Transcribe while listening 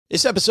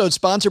This episode is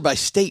sponsored by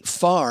State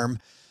Farm.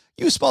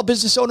 You a small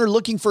business owner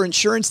looking for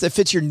insurance that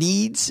fits your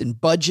needs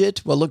and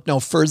budget? Well, look no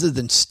further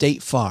than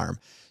State Farm.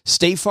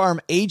 State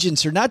Farm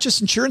agents are not just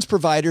insurance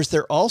providers,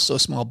 they're also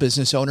small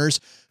business owners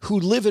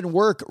who live and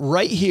work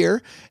right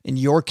here in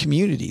your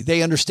community.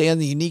 They understand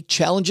the unique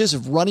challenges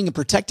of running and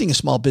protecting a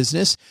small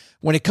business.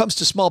 When it comes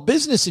to small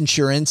business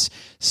insurance,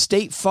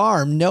 State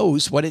Farm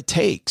knows what it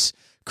takes.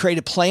 Create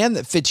a plan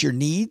that fits your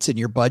needs and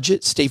your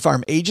budget. State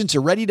Farm agents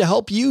are ready to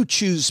help you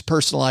choose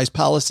personalized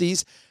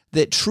policies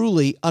that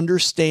truly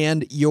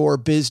understand your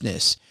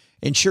business.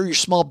 Insure your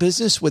small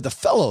business with a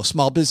fellow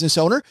small business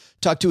owner.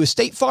 Talk to a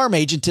State Farm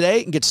agent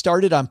today and get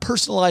started on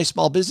personalized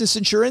small business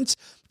insurance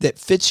that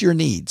fits your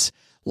needs.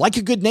 Like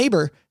a good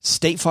neighbor,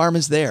 State Farm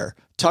is there.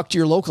 Talk to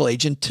your local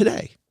agent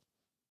today.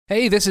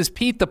 Hey, this is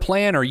Pete the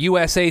Planner,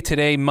 USA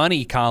Today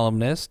money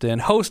columnist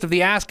and host of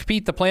the Ask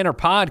Pete the Planner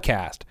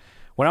podcast.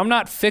 When I'm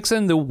not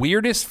fixing the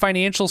weirdest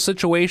financial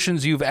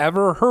situations you've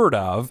ever heard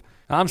of,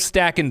 I'm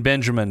stacking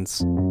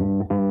Benjamins.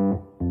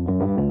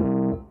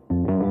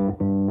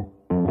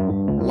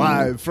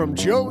 Live from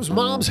Joe's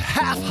mom's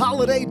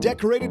half-holiday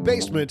decorated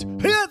basement,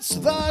 it's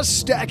the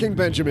Stacking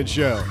Benjamin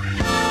Show.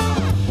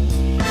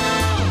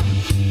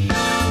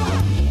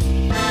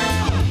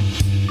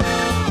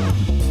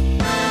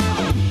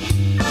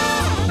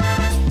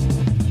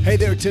 Hey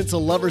there,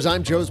 tinsel lovers.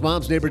 I'm Joe's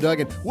mom's neighbor,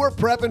 Doug, and we're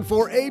prepping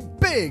for a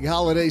big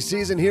holiday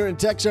season here in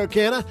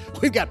Texarkana.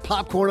 We've got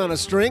popcorn on a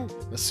string,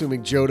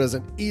 assuming Joe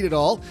doesn't eat it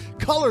all,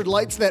 colored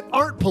lights that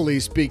aren't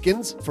police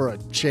beacons, for a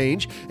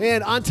change.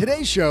 And on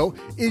today's show,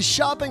 is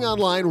shopping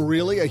online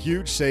really a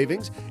huge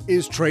savings?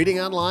 Is trading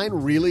online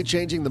really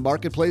changing the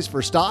marketplace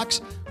for stocks?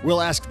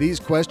 We'll ask these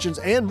questions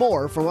and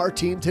more from our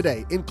team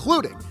today,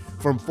 including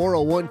from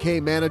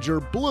 401k manager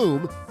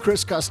Bloom,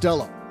 Chris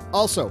Costello.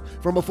 Also,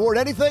 from Afford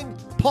Anything,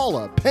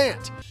 Paula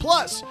Pant.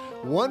 Plus,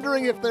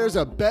 wondering if there's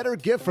a better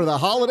gift for the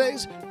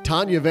holidays?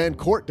 Tanya Van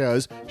Court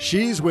does.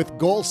 She's with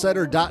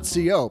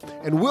goalsetter.co,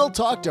 and we'll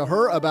talk to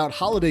her about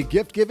holiday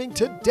gift giving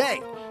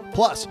today.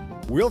 Plus,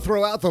 we'll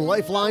throw out the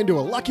lifeline to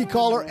a lucky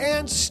caller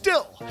and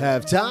still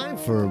have time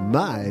for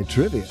my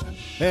trivia.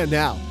 And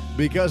now,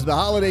 because the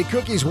holiday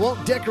cookies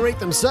won't decorate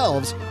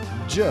themselves,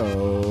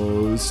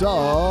 Joe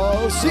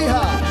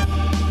Saul-Sehy.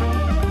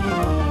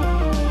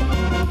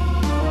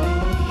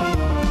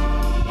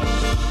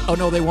 Oh,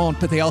 no, they won't,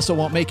 but they also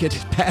won't make it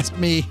past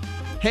me.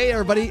 Hey,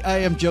 everybody, I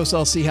am Joe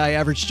Saul-Sehy,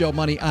 Average Joe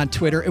Money on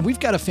Twitter, and we've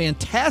got a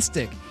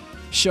fantastic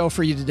show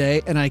for you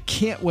today, and I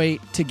can't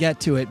wait to get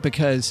to it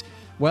because,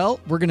 well,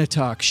 we're going to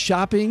talk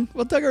shopping.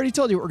 Well, Doug already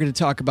told you what we're going to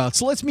talk about,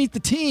 so let's meet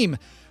the team.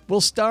 We'll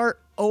start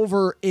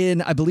over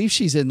in, I believe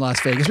she's in Las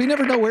Vegas. We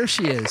never know where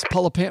she is.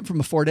 Paula Pant from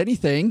Afford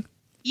Anything.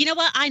 You know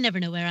what? I never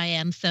know where I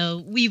am,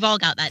 so we've all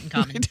got that in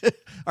common.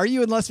 Are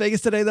you in Las Vegas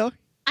today, though?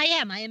 I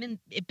am. I am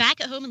back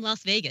at home in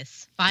Las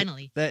Vegas,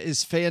 finally. That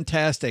is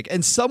fantastic.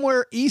 And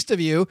somewhere east of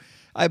you,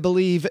 I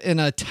believe in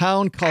a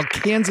town called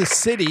Kansas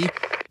City,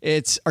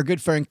 it's our good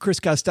friend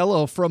Chris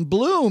Costello from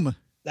Bloom.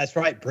 That's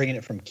right. Bringing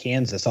it from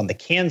Kansas, on the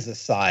Kansas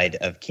side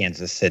of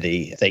Kansas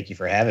City. Thank you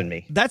for having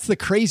me. That's the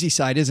crazy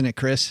side, isn't it,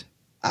 Chris?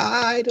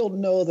 I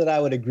don't know that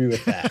I would agree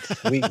with that.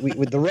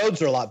 The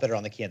roads are a lot better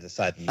on the Kansas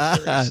side than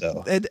Missouri.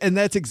 So. And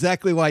that's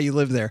exactly why you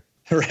live there.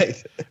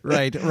 Right.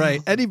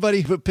 Right.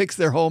 Anybody who picks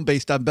their home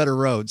based on better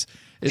roads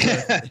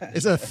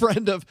is a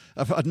friend of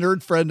a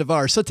nerd friend of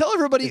ours. So tell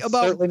everybody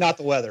about certainly not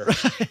the weather.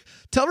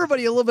 Tell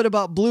everybody a little bit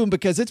about Bloom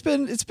because it's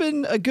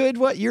been a good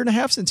year and a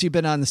half since you've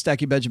been on the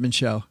Stacking Benjamin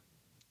show.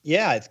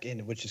 Yeah,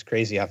 which is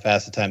crazy how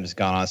fast the time has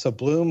gone on. So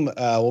Bloom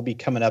will be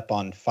coming up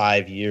on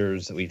 5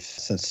 years that we've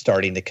since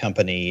starting the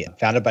company.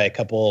 Founded by a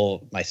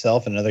couple,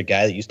 myself and another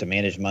guy that used to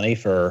manage money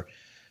for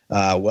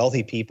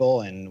wealthy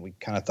people, and we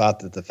kind of thought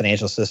that the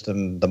financial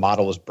system, the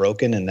model was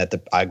broken, and that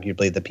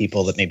arguably the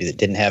people that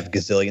didn't have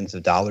gazillions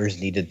of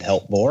dollars needed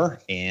help more.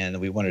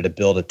 And we wanted to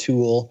build a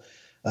tool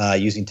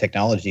using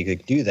technology to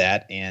do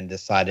that, and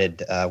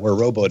decided we're a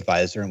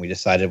robo-advisor, and we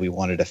decided we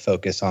wanted to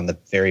focus on the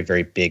very,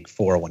 very big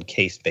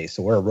 401k space.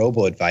 So we're a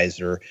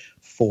robo-advisor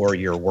for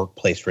your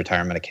workplace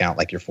retirement account,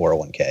 like your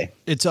 401k.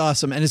 It's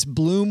awesome. And it's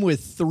Bloom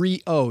with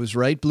 3 O's,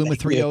 right?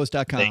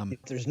 Bloom3Os.com.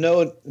 There's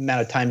no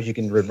amount of times you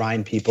can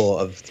remind people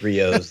of 3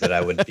 O's that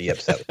I would be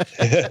upset with.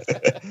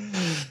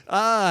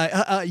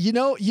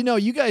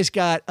 You guys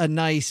got a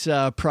nice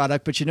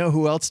product, but you know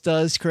who else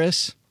does,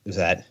 Chris? Who's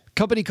that? A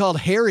company called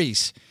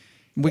Harry's.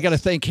 We got to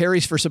thank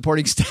Harry's for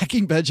supporting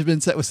Stacking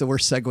Benjamins. That was the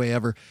worst segue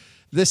ever.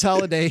 This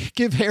holiday,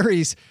 give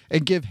Harry's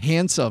and give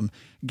Handsome.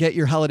 Get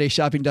your holiday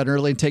shopping done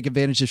early and take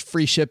advantage of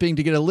free shipping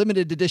to get a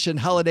limited edition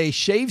holiday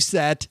shave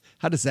set.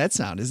 How does that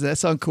sound? Does that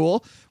sound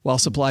cool? While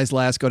supplies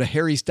last, go to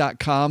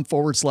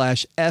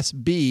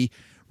harrys.com/SB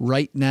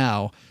right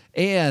now.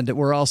 And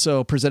we're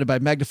also presented by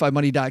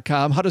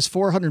MagnifyMoney.com. How does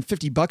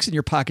 $450 in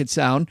your pocket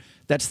sound?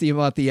 That's the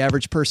amount the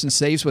average person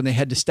saves when they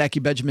head to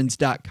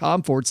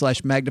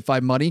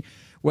StackyBenjamins.com/MagnifyMoney.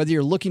 Whether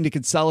you're looking to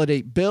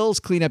consolidate bills,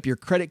 clean up your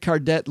credit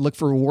card debt, look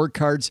for reward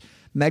cards,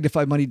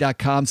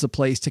 MagnifyMoney.com is the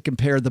place to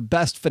compare the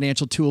best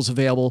financial tools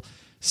available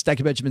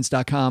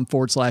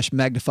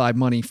stackingbenjamins.com/magnify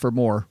money for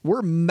more.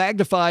 We're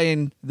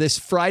magnifying this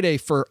Friday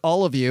for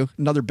all of you.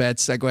 Another bad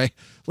segue.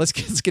 Let's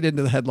get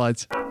into the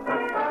headlines.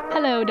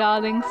 Hello,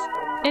 darlings.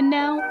 And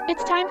now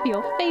it's time for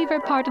your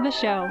favorite part of the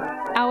show,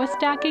 our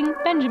Stacking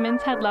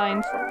Benjamins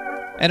headlines.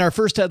 And our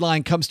first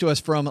headline comes to us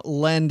from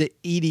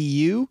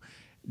lendedu.com.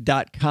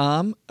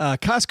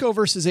 Costco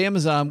versus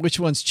Amazon, which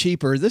one's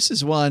cheaper? This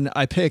is one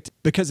I picked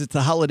because it's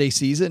the holiday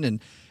season and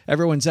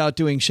everyone's out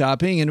doing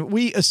shopping. And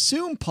we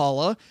assume,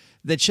 Paula,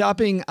 that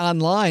shopping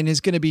online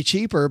is going to be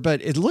cheaper,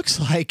 but it looks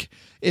like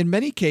in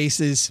many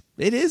cases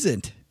it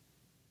isn't.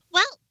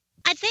 Well,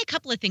 I'd say a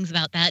couple of things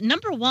about that.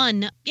 Number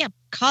one,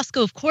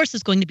 Costco, of course,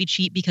 is going to be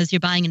cheap because you're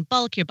buying in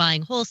bulk, you're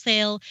buying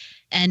wholesale,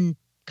 and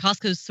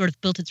Costco's sort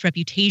of built its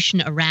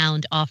reputation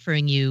around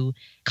offering you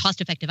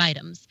cost-effective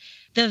items.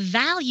 The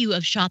value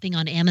of shopping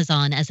on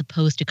Amazon as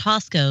opposed to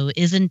Costco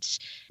isn't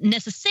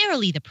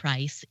necessarily the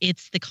price.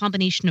 It's the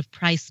combination of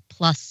price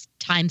plus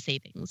time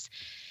savings.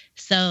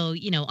 So,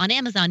 on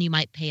Amazon, you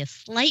might pay a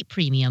slight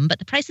premium, but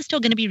the price is still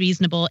going to be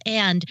reasonable,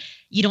 and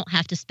you don't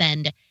have to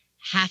spend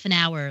half an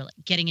hour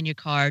getting in your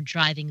car,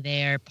 driving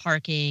there,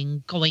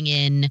 parking, going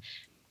in,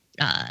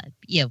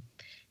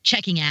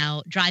 checking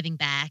out, driving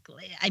back.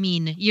 I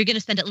mean, you're going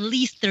to spend at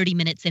least 30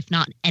 minutes, if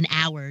not an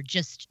hour,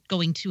 just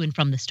going to and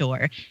from the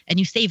store. And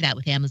you save that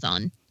with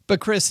Amazon.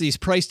 But Chris, these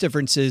price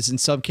differences in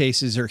some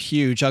cases are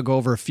huge. I'll go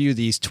over a few of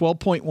these.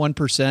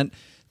 12.1%,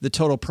 the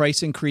total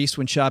price increase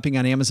when shopping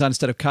on Amazon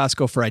instead of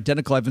Costco for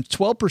identical items,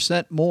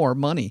 12% more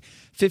money.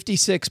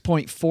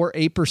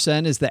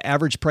 56.48% is the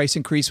average price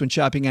increase when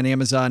shopping on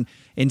Amazon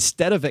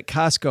instead of at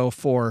Costco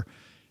for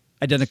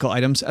identical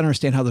items. I don't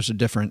understand how those are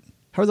different.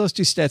 How are those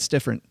two stats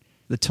different?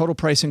 The total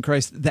price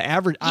increase, the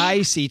average,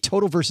 I see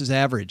total versus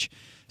average.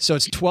 So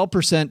it's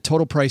 12%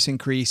 total price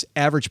increase,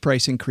 average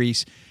price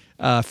increase,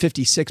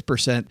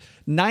 56%.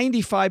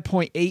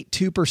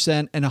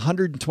 95.82% and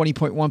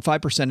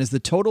 120.15% is the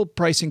total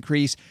price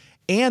increase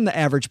and the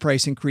average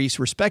price increase,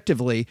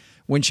 respectively,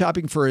 when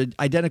shopping for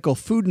identical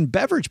food and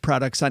beverage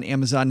products on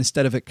Amazon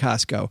instead of at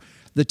Costco.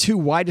 The two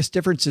widest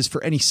differences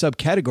for any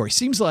subcategory.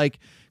 Seems like,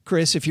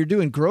 Chris, if you're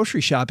doing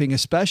grocery shopping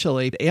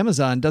especially,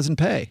 Amazon doesn't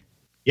pay.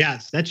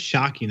 Yes, that's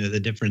shocking that the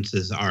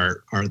differences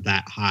are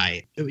that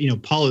high.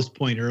 Paula's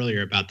point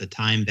earlier about the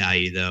time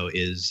value, though,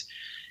 is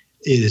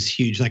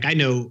huge. Like, I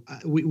know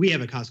we have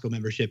a Costco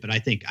membership, and I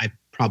think I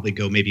probably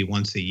go maybe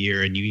once a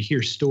year, and you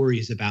hear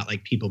stories about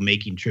like people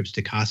making trips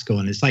to Costco,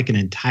 and it's like an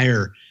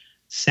entire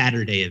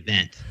Saturday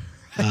event.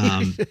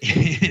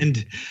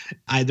 And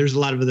there's a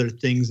lot of other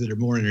things that are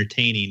more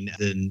entertaining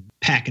than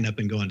packing up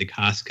and going to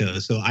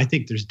Costco. So I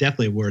think there's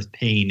definitely worth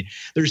paying.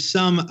 There's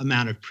some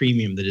amount of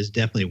premium that is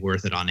definitely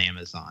worth it on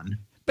Amazon.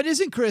 But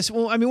isn't, Chris,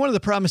 well, I mean, one of the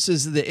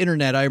promises of the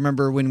internet, I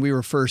remember when we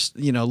were first,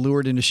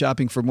 lured into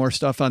shopping for more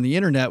stuff on the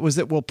internet, was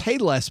that we'll pay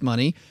less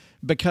money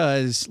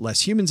because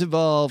less humans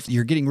involved.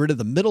 You're getting rid of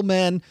the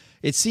middlemen.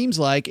 It seems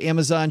like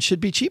Amazon should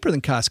be cheaper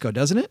than Costco,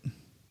 doesn't it?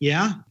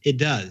 Yeah, it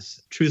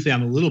does. Truthfully,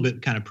 I'm a little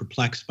bit kind of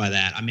perplexed by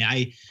that. I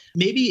mean,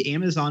 maybe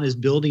Amazon is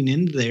building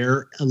in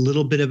there a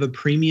little bit of a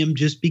premium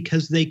just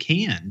because they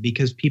can,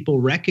 because people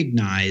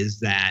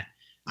recognize that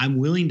I'm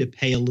willing to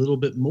pay a little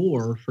bit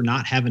more for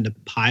not having to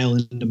pile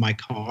into my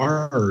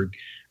car or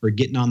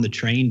getting on the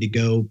train to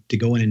go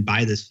in and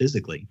buy this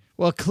physically.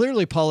 Well,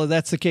 clearly, Paula,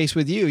 that's the case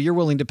with you. You're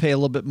willing to pay a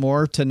little bit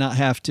more to not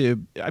have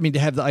to, to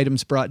have the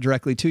items brought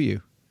directly to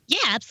you. Yeah,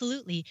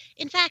 absolutely.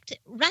 In fact,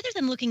 rather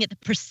than looking at the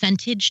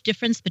percentage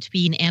difference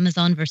between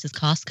Amazon versus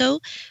Costco,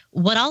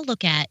 what I'll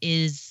look at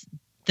is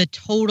the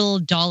total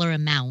dollar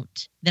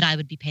amount that I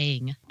would be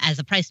paying as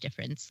a price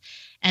difference.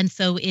 And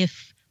so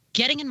if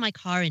getting in my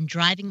car and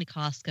driving to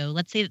Costco,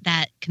 let's say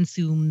that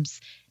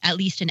consumes at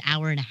least an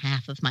hour and a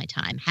half of my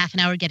time, half an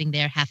hour getting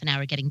there, half an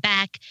hour getting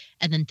back,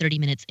 and then 30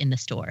 minutes in the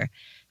store.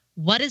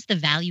 What is the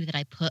value that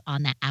I put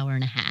on that hour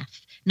and a half?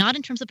 Not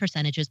in terms of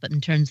percentages, but in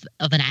terms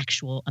of an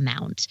actual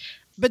amount.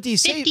 But do you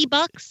say $50,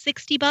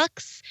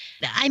 $60?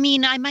 I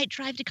mean, I might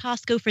drive to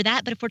Costco for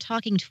that, but if we're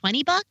talking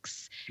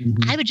 $20,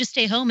 I would just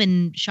stay home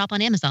and shop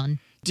on Amazon.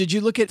 Did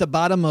you look at the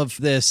bottom of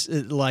this,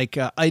 like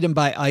item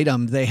by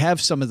item? They have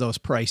some of those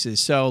prices.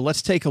 So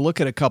let's take a look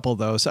at a couple of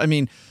those. I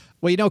mean,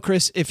 well,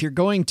 Chris, if you're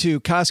going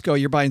to Costco,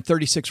 you're buying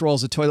 36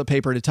 rolls of toilet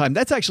paper at a time.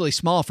 That's actually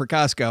small for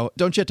Costco.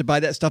 Don't you have to buy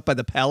that stuff by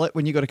the pallet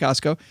when you go to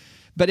Costco?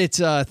 But it's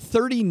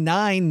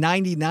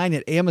 $39.99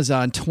 at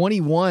Amazon,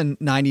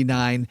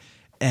 $21.99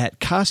 at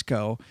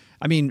Costco.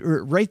 I mean,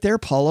 right there,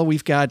 Paula,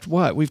 we've got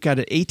what? We've got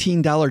an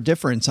 $18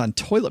 difference on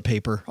toilet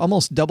paper,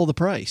 almost double the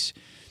price.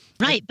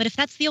 Right. But if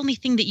that's the only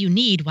thing that you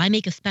need, why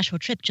make a special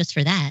trip just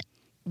for that?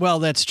 Well,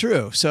 that's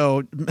true.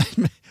 So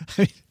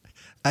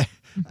I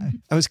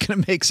was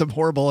going to make some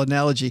horrible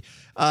analogy.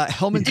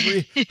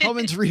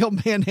 Hellman's Real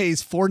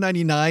Mayonnaise,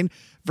 $4.99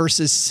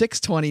 versus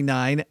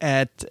 $6.29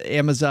 at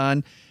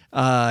Amazon.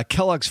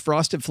 Kellogg's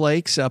Frosted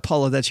Flakes,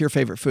 Paula, that's your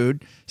favorite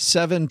food,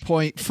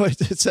 $7.49,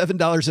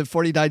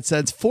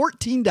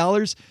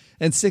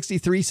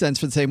 $14.63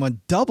 for the same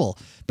one, double.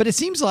 But it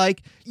seems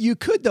like you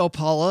could, though,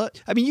 Paula.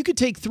 I mean, you could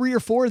take 3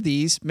 or 4 of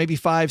these, maybe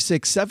 5,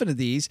 6, 7 of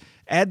these,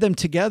 add them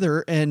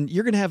together, and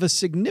you're going to have a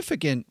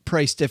significant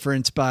price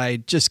difference by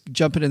just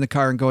jumping in the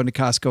car and going to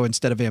Costco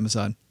instead of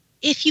Amazon.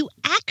 If you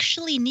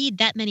actually need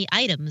that many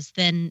items,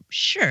 then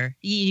sure,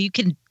 you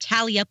can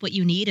tally up what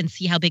you need and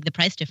see how big the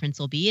price difference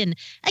will be. And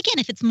again,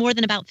 if it's more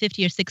than about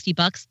 $50 or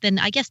 $60, then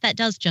I guess that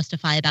does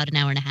justify about an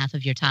hour and a half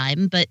of your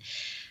time. But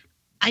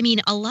I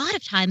mean, a lot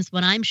of times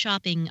when I'm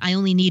shopping, I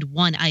only need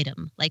one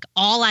item. Like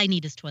all I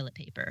need is toilet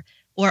paper,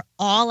 or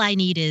all I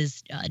need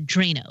is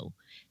Drano.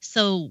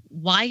 So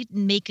why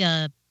make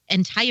a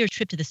entire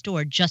trip to the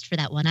store just for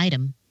that one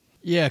item?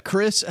 Yeah,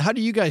 Chris, how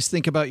do you guys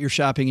think about your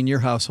shopping in your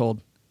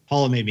household?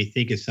 Paula made me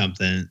think of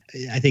something.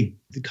 I think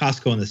the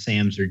Costco and the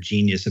Sam's are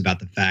genius about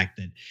the fact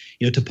that,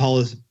 to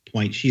Paula's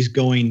point, she's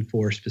going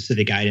for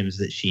specific items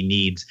that she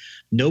needs.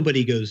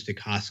 Nobody goes to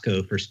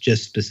Costco for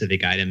just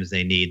specific items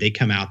they need. They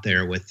come out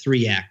there with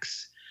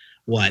 3X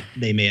what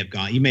they may have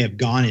gone. You may have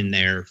gone in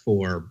there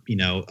for,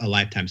 a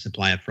lifetime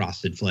supply of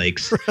Frosted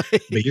Flakes,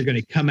 right, but you're going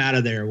to come out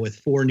of there with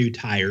 4 new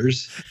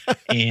tires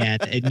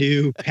and a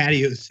new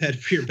patio set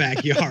for your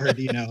backyard,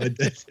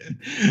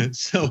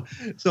 So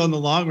in the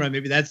long run,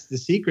 maybe that's the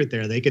secret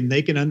there. They can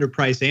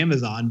underprice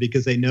Amazon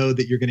because they know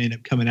that you're going to end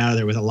up coming out of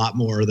there with a lot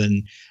more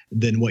than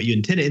what you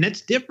intended. And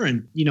that's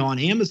different, on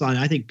Amazon.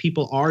 I think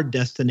people are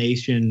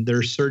destination.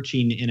 They're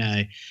searching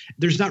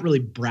there's not really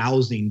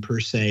browsing per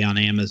se on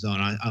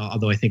Amazon,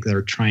 although I think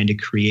they're trying to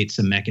create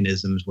some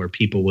mechanisms where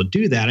people would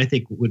do that. I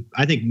think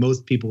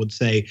most people would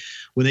say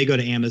when they go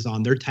to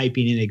Amazon, they're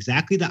typing in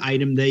exactly the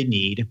item they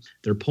need.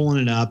 They're pulling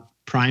it up,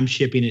 Prime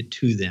shipping it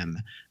to them.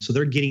 So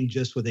they're getting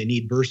just what they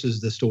need versus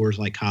the stores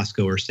like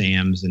Costco or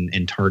Sam's,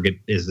 and Target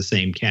is the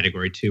same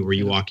category too, where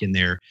you walk in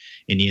there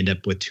and you end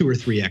up with 2 or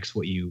 3X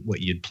what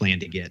you'd plan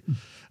to get.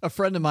 A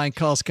friend of mine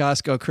calls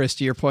Costco, Chris,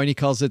 to your point, he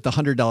calls it the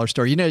 $100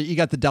 store. You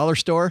got the dollar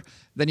store,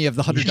 then you have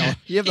the $100. Yeah.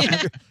 You have the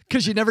 100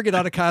 because you never get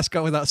out of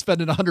Costco without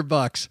spending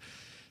 $100.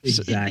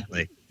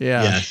 Exactly.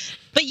 Yeah. Yes.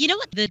 But you know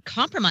what the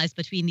compromise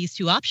between these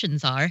two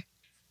options are?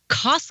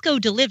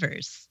 Costco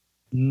delivers.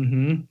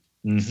 Mm-hmm.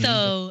 Mm-hmm.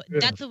 So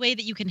that's a way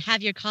that you can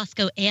have your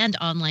Costco and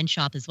online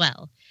shop as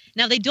well.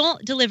 Now, they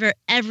don't deliver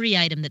every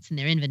item that's in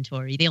their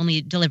inventory. They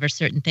only deliver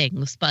certain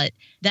things, but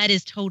that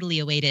is totally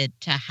a way to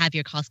have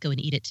your Costco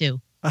and eat it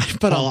too.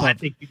 But I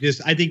think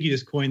you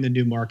just coined the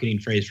new marketing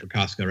phrase for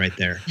Costco right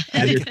there.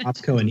 Have your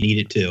Costco and eat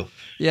it too.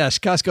 Yes,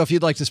 Costco, if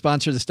you'd like to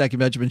sponsor the Stacking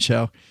Benjamin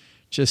Show,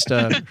 just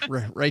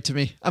write to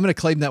me. I'm going to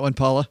claim that one,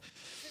 Paula.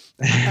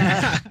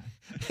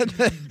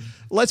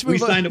 Let's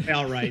move on. We signed away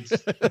all rights.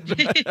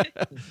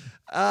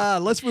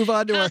 Let's move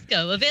on to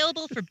Costco,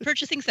 available for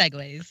purchasing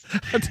Segways.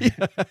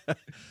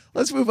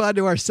 Let's move on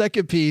to our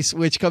second piece,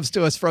 which comes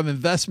to us from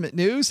Investment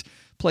News,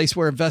 place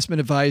where investment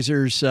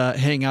advisors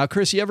hang out.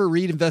 Chris, you ever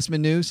read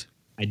Investment News?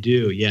 I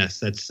do, yes.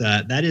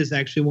 That is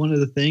actually one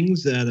of the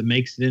things that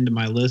makes it into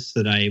my list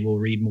that I will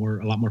read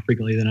a lot more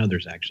frequently than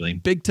others, actually.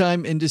 Big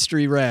time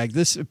industry rag.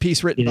 This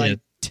piece written by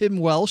Tim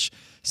Welsh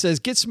says,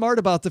 get smart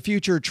about the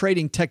future of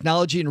trading.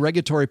 Technology and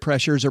regulatory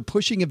pressures are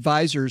pushing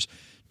advisors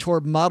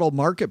toward model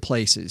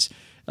marketplaces.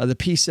 The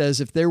piece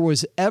says, if there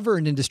was ever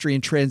an industry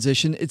in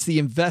transition, it's the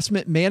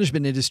investment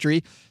management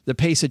industry. The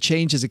pace of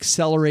change is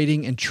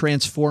accelerating and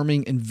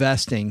transforming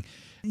investing.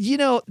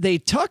 They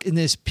talk in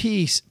this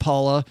piece,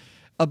 Paula,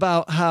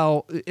 about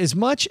how as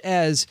much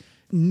as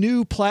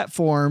new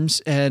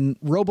platforms and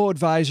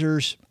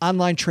robo-advisors,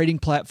 online trading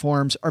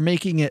platforms are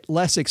making it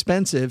less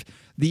expensive,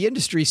 the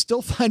industry is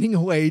still finding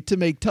a way to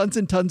make tons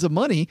and tons of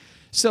money.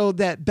 So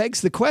that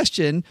begs the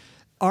question,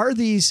 are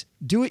these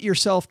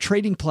do-it-yourself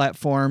trading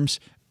platforms,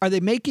 are they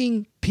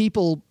making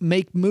people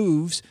make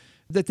moves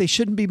that they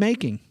shouldn't be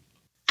making?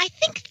 I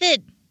think that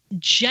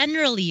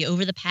generally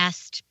over the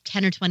past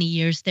 10 or 20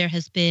 years, there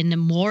has been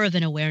more of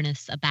an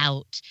awareness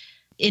about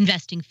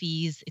investing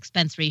fees,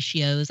 expense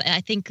ratios.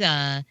 I think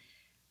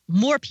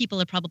more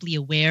people are probably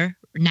aware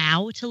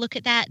now to look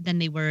at that than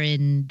they were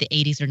in the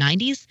 80s or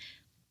 90s.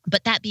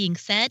 But that being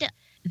said,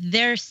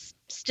 there's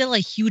still a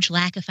huge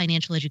lack of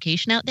financial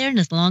education out there. And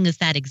as long as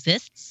that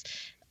exists,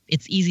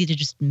 it's easy to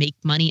just make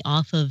money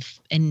off of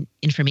an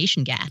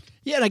information gap.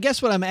 Yeah, and I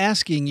guess what I'm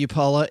asking you,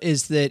 Paula,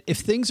 is that if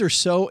things are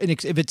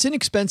if it's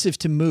inexpensive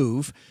to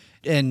move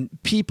and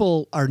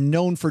people are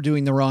known for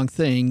doing the wrong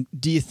thing,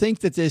 do you think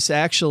that this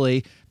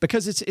actually,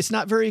 because it's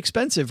not very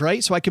expensive,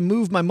 right? So I can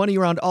move my money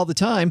around all the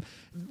time,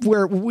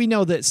 where we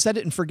know that set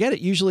it and forget it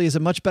usually is a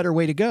much better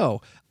way to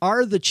go.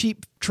 Are the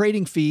cheap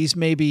trading fees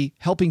maybe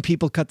helping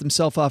people cut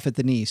themselves off at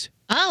the knees?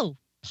 Oh,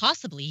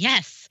 possibly,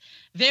 yes.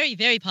 Very,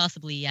 very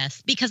possibly,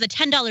 yes. Because a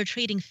 $10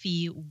 trading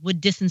fee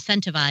would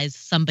disincentivize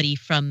somebody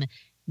from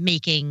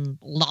making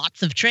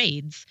lots of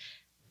trades.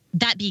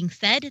 That being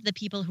said, the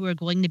people who are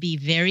going to be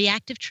very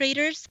active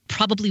traders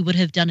probably would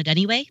have done it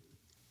anyway.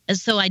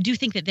 So I do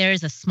think that there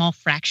is a small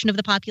fraction of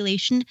the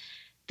population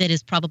that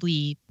is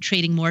probably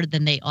trading more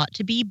than they ought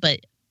to be.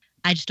 But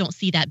I just don't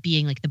see that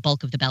being like the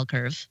bulk of the bell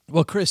curve.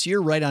 Well, Chris,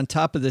 you're right on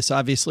top of this,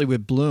 obviously,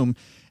 with Bloom.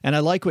 And I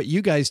like what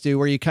you guys do,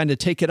 where you kind of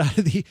take it out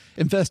of the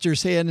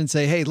investor's hand and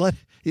say, hey,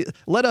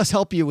 let us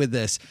help you with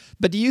this.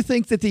 But do you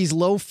think that these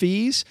low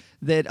fees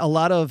that a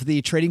lot of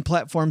the trading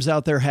platforms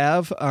out there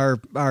have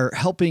are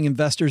helping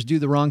investors do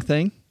the wrong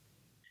thing?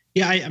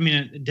 Yeah, I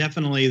mean,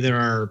 definitely there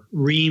are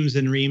reams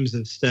and reams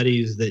of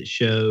studies that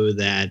show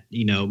that,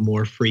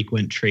 more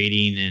frequent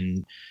trading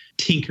and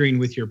tinkering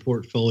with your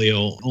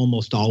portfolio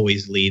almost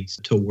always leads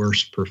to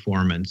worse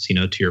performance,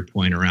 to your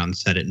point around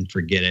set it and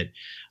forget it.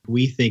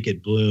 We think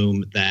at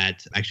Bloom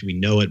we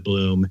know at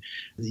Bloom,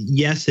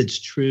 yes, it's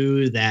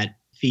true that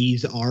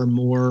fees are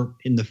more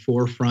in the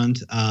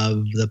forefront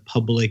of the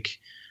public,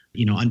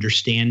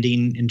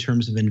 understanding in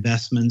terms of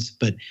investments,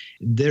 but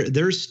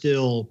there's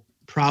still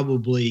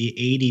probably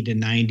 80 to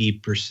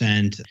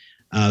 90%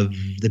 of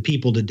the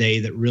people today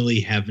that really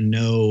have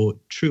no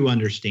true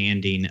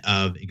understanding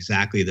of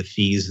exactly the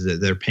fees that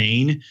they're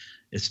paying,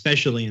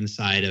 especially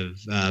inside of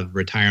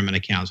retirement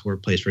accounts,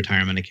 workplace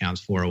retirement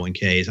accounts,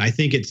 401ks. I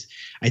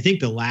think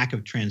the lack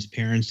of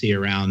transparency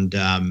around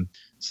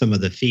some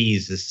of the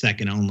fees is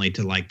second only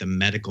to like the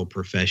medical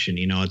profession.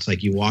 It's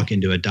like you walk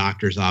into a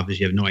doctor's office,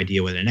 you have no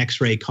idea what an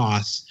x-ray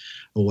costs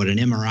or what an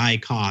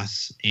MRI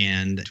costs.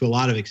 And to a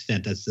lot of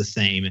extent, that's the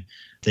same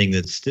thing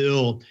that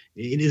still,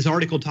 his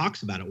article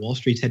talks about it. Wall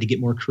Street's had to get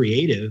more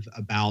creative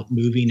about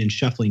moving and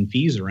shuffling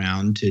fees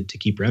around to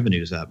keep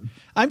revenues up.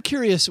 I'm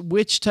curious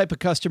which type of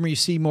customer you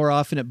see more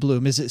often at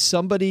Bloom. Is it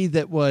somebody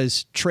that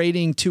was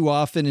trading too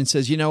often and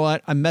says, you know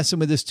what, I'm messing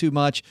with this too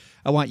much,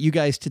 I want you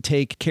guys to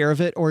take care of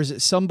it? Or is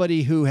it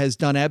somebody who has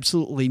done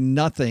absolutely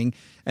nothing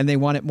and they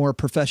want it more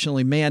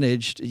professionally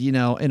managed, in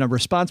a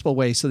responsible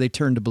way, so they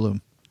turn to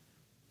Bloom?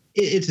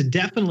 It's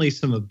definitely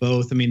some of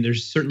both. I mean,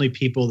 there's certainly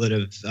people that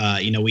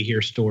have, we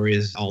hear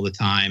stories all the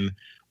time.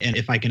 And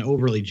if I can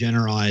overly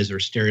generalize or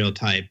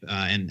stereotype,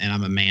 and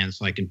I'm a man,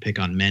 so I can pick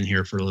on men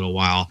here for a little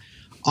while,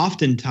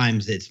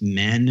 oftentimes it's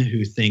men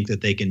who think that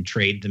they can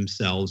trade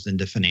themselves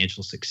into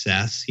financial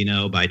success,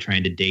 by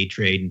trying to day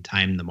trade and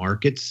time the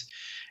markets.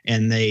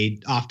 And they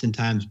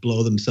oftentimes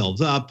blow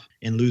themselves up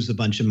and lose a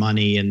bunch of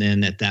money. And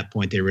then at that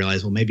point, they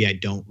realize, well, maybe I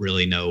don't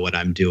really know what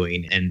I'm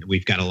doing. And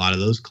we've got a lot of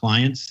those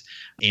clients.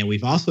 And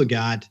we've also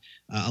got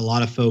a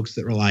lot of folks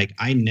that were like,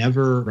 I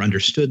never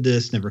understood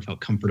this, never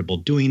felt comfortable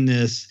doing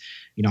this.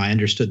 I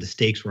understood the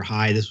stakes were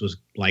high. This was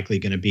likely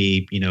going to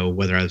be,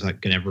 whether I was going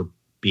to ever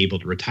be able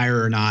to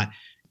retire or not.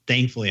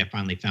 Thankfully, I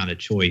finally found a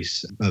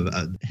choice of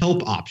a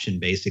help option,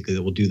 basically,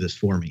 that will do this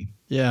for me.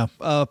 Yeah.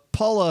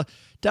 Paula,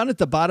 down at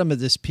the bottom of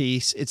this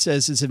piece, it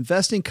says, as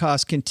investing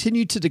costs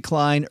continue to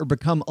decline or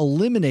become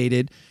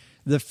eliminated,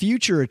 the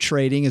future of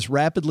trading is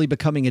rapidly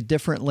becoming a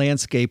different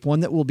landscape, one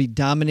that will be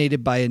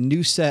dominated by a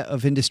new set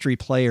of industry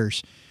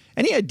players.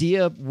 Any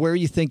idea where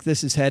you think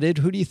this is headed?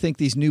 Who do you think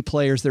these new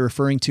players they're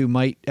referring to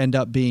might end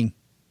up being?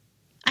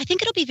 I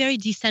think it'll be very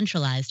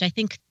decentralized. I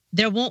think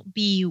there won't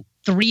be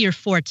 3 or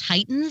 4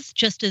 titans,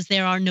 just as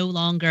there are no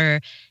longer,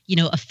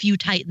 a few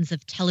titans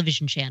of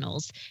television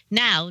channels.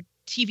 Now,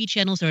 TV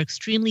channels are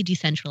extremely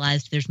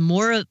decentralized. There's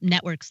more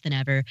networks than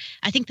ever.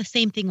 I think the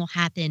same thing will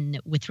happen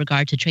with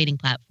regard to trading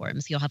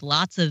platforms. You'll have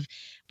lots of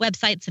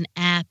websites and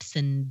apps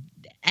and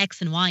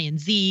X and Y and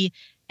Z.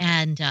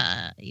 And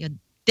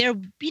there,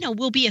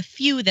 will be a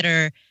few that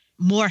are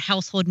more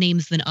household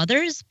names than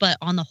others. But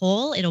on the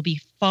whole, it'll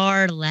be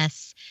far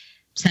less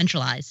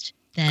centralized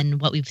than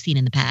what we've seen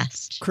in the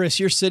past. Chris,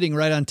 you're sitting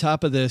right on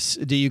top of this.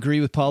 Do you agree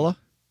with Paula?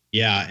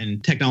 Yeah,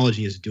 and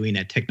technology is doing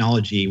that.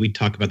 Technology, we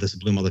talk about this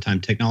at Bloom all the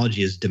time,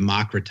 technology is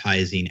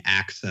democratizing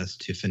access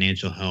to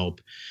financial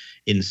help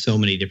in so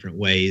many different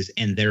ways,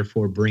 and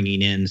therefore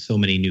bringing in so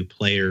many new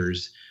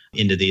players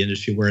into the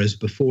industry. Whereas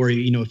before,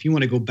 if you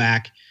want to go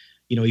back,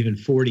 even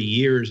 40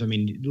 years, I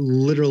mean,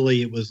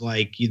 literally it was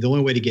like the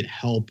only way to get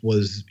help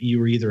was you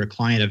were either a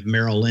client of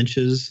Merrill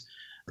Lynch's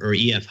or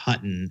E.F.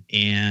 Hutton.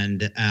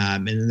 And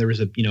then there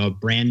was a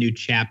brand new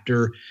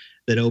chapter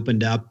that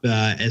opened up,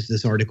 as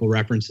this article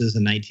references,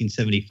 in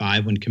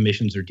 1975 when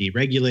commissions are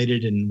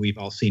deregulated. And we've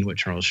all seen what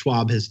Charles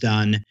Schwab has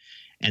done.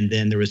 And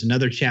then there was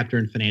another chapter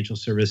in financial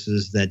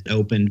services that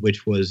opened,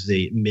 which was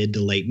the mid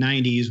to late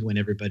 90s when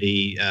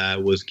everybody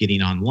was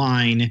getting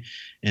online.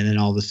 And then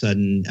all of a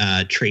sudden,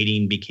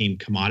 trading became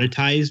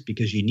commoditized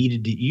because you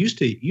used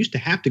to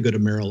have to go to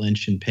Merrill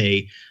Lynch and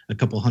pay a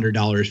couple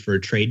 $100s for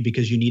a trade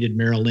because you needed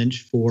Merrill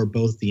Lynch for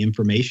both the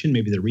information,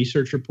 maybe the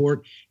research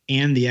report,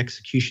 and the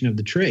execution of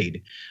the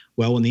trade.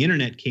 Well, when the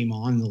internet came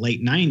on in the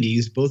late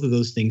 90s, both of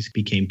those things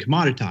became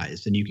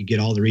commoditized, and you could get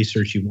all the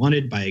research you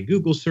wanted by a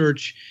Google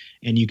search,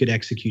 and you could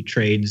execute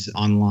trades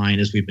online,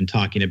 as we've been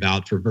talking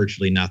about, for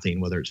virtually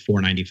nothing, whether it's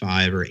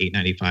 $4.95 or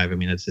 $8.95. I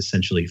mean, it's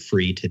essentially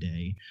free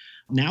today.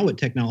 Now what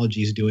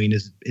technology is doing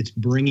is it's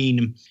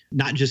bringing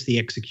not just the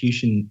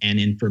execution and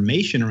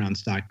information around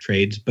stock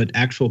trades, but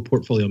actual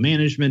portfolio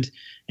management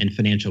and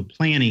financial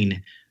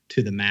planning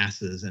to the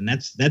masses. And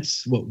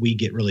that's what we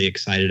get really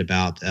excited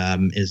about,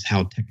 is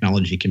how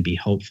technology can be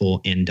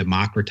helpful in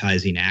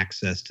democratizing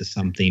access to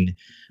something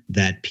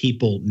that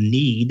people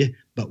need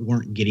but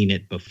weren't getting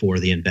it before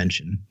the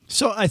invention.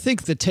 So I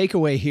think the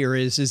takeaway here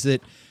is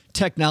that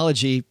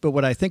technology, but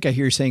what I think I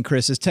hear you saying,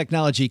 Chris, is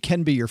technology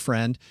can be your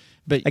friend,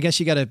 but I guess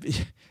you got to,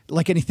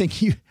 like anything,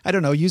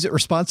 use it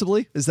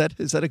responsibly. Is that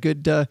a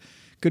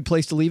good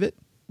place to leave it?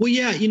 Well,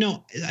 yeah,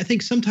 I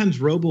think sometimes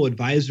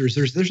robo-advisors,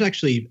 there's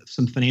actually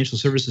some financial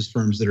services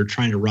firms that are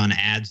trying to run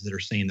ads that are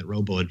saying that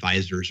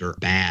robo-advisors are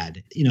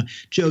bad.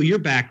 Joe, your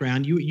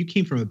background, you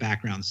came from a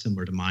background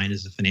similar to mine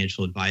as a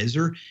financial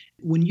advisor.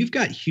 When you've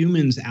got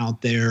humans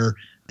out there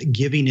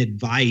giving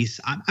advice,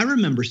 I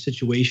remember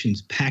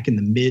situations back in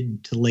the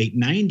mid to late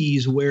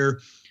 90s where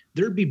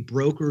there'd be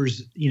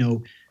brokers,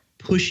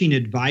 pushing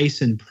advice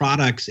and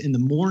products in the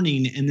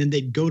morning, and then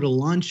they'd go to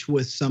lunch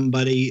with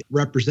somebody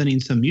representing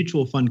some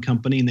mutual fund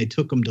company, and they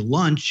took them to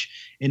lunch,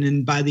 and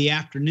then by the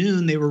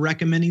afternoon they were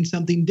recommending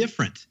something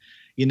different.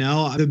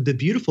 The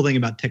beautiful thing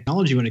about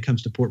technology when it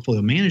comes to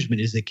portfolio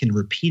management is it can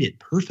repeat it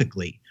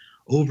perfectly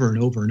over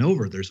and over and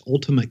over. There's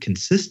ultimate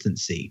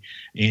consistency,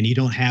 and you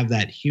don't have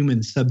that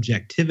human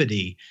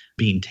subjectivity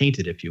being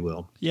tainted, if you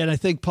will. Yeah, and I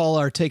think, Paul,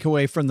 our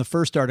takeaway from the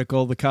first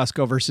article, the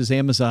Costco versus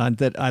Amazon,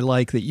 that I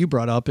like that you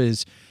brought up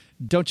is,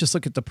 don't just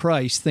look at the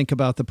price, think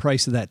about the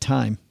price of that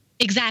time.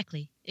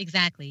 Exactly.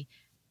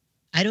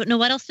 I don't know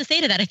what else to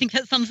say to that. I think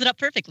that sums it up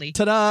perfectly.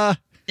 Ta-da!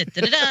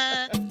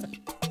 Da-da-da-da.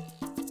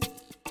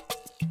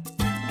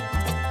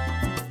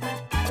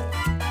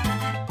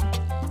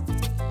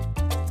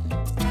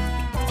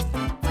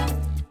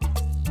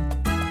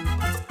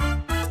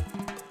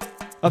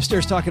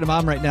 Upstairs talking to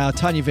Mom right now,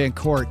 Tanya Van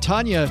Court.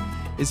 Tanya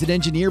is an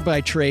engineer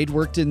by trade,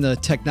 worked in the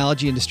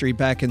technology industry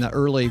back in the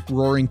early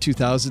roaring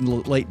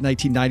 2000s, late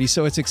 1990s.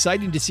 So it's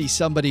exciting to see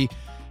somebody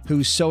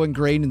who's so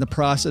ingrained in the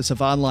process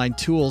of online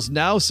tools,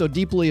 now so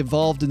deeply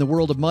involved in the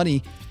world of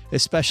money,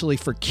 especially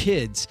for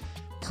kids.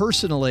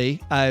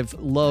 Personally, I've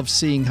loved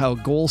seeing how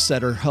Goal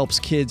Setter helps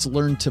kids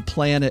learn to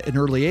plan at an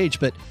early age,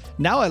 but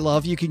now I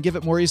love you can give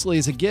it more easily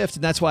as a gift,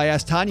 and that's why I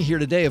asked Tanya here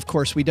today. Of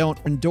course, we don't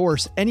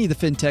endorse any of the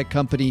fintech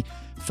company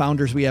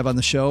founders we have on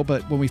the show,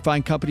 but when we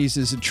find companies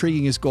as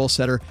intriguing as Goal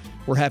Setter,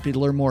 we're happy to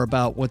learn more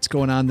about what's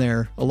going on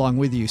there along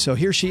with you. So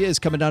here she is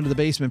coming down to the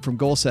basement from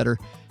Goal Setter,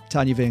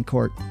 Tanya Van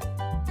Court.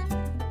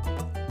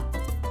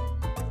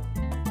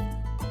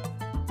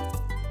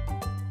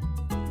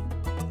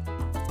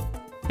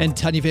 And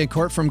Tanya Van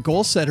Court from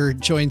Goal Setter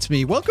joins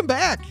me. Welcome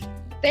back.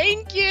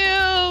 Thank you.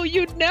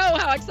 You know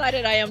how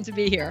excited I am to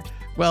be here.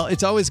 Well,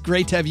 it's always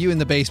great to have you in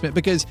the basement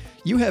because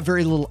you have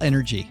very little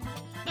energy.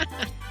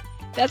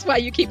 That's why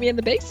you keep me in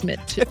the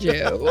basement,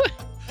 Joe.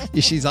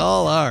 She's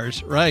all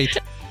ours, right?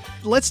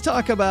 Let's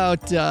talk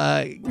about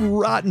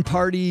rotten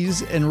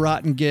parties and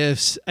rotten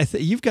gifts.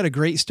 You've got a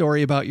great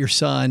story about your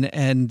son,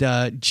 and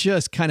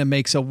just kind of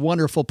makes a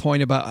wonderful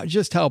point about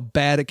just how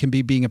bad it can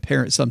be being a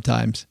parent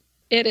sometimes.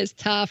 It is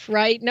tough,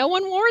 right? No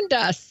one warned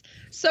us.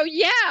 So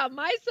yeah,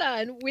 my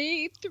son,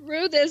 we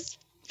threw this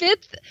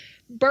 5th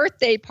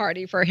birthday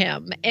party for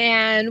him.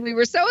 And we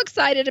were so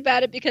excited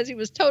about it because he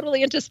was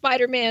totally into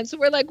Spider-Man. So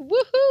we're like,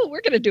 woohoo, we're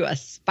going to do a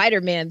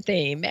Spider-Man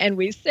theme. And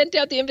we sent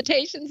out the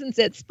invitations and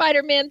said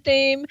Spider-Man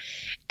theme.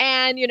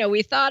 And,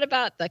 we thought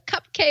about the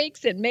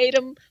cupcakes and made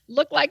them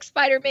look like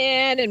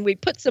Spider-Man. And we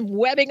put some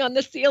webbing on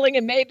the ceiling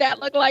and made that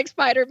look like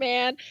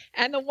Spider-Man.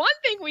 And the one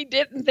thing we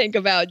didn't think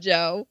about,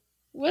 Joe,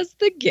 was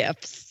the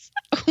gifts.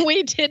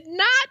 We did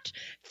not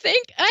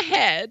think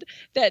ahead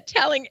that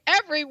telling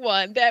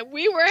everyone that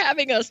we were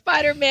having a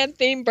Spider-Man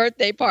themed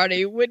birthday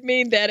party would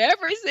mean that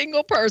every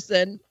single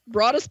person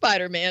brought a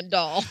Spider-Man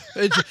doll.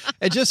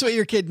 And just what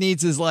your kid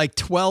needs is like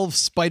 12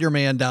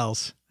 Spider-Man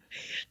dolls.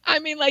 I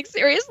mean, like,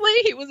 seriously,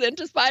 he was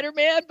into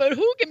Spider-Man, but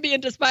who can be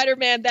into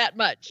Spider-Man that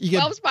much?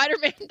 12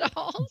 Spider-Man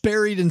dolls?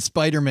 Buried in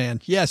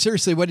Spider-Man. Yeah,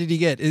 seriously, what did he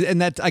get?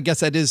 And I guess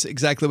that is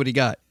exactly what he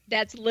got.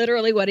 That's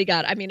literally what he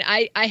got. I mean,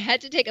 I had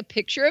to take a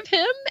picture of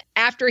him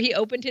after he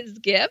opened his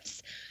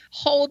gifts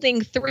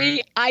holding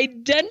 3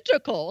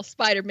 identical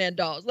Spider-Man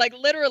dolls. Like,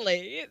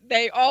 literally,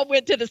 they all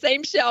went to the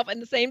same shelf in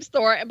the same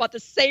store and bought the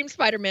same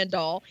Spider-Man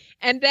doll.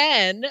 And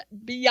then,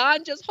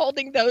 beyond just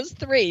holding those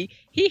 3,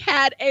 he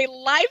had a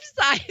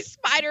life-size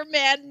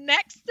Spider-Man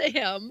next to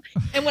him.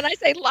 And when I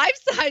say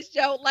life-size,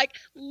 Joe, like,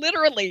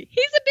 literally,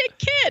 he's a big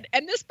kid.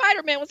 And this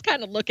Spider-Man was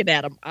kind of looking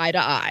at him eye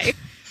to eye.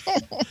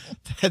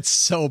 That's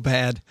so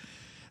bad.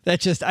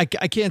 That just, I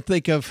can't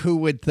think of who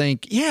would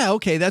think, yeah,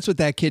 okay, that's what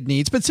that kid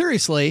needs. But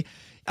seriously,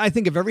 I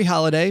think of every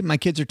holiday, my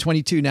kids are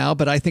 22 now,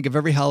 but I think of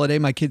every holiday,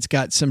 my kids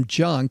got some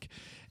junk.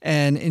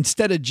 And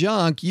instead of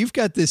junk, you've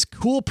got this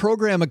cool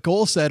program at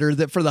Goal Setter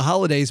that for the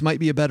holidays might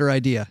be a better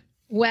idea.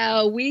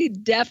 Well, we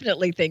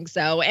definitely think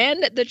so.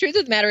 And the truth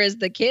of the matter is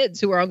the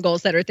kids who are on Goal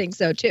Setter think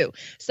so too.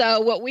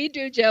 So what we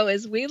do, Joe,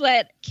 is we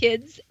let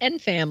kids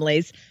and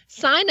families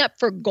sign up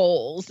for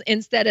goals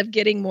instead of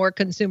getting more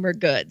consumer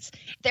goods.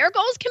 Their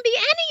goals can be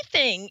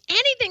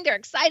anything they're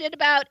excited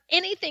about,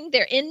 anything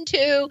they're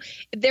into.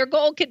 Their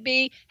goal could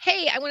be,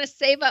 hey, I want to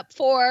save up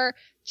for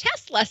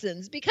chess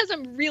lessons because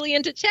I'm really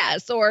into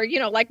chess. Or,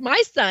 like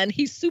my son,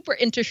 he's super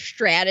into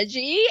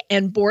strategy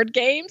and board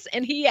games.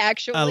 And he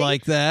actually, I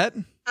like that.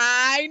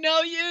 I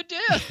know you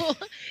do.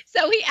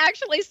 So he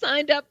actually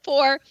signed up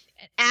for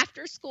an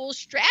after-school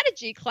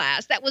strategy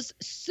class that was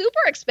super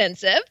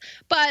expensive,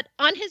 but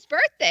on his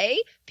birthday,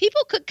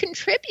 people could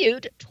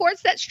contribute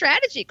towards that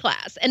strategy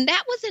class. And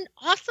that was an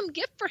awesome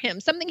gift for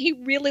him, something he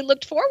really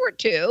looked forward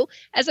to,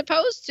 as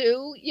opposed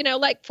to,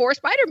 like 4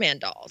 Spider-Man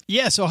dolls.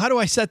 Yeah, so how do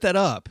I set that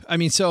up? I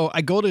mean, so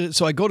I go to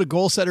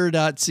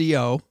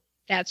goalsetter.co.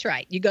 That's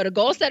right. You go to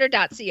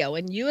goalsetter.co,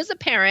 and you as a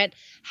parent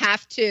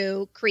have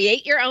to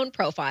create your own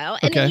profile,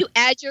 and then you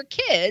add your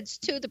kids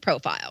to the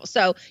profile.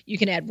 So you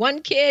can add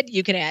 1 kid,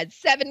 you can add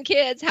 7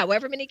 kids,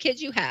 however many kids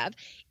you have.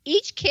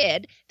 Each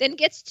kid then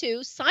gets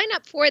to sign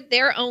up for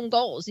their own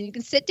goals, and you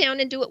can sit down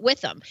and do it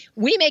with them.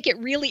 We make it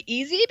really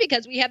easy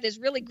because we have this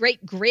really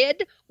great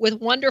grid with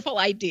wonderful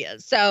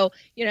ideas. So,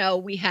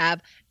 we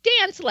have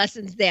dance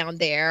lessons down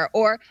there,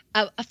 or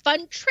a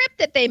fun trip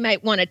that they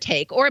might want to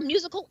take, or a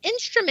musical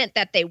instrument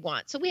that they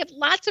want. So we have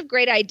lots of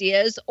great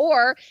ideas,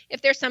 or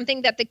if there's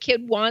something that the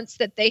kid wants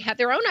that they have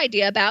their own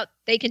idea about,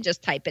 they can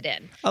just type it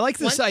in. I like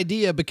this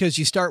idea because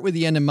you start with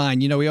the end in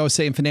mind. We always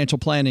say in financial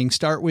planning,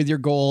 start with your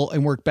goal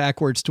and work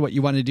backwards to what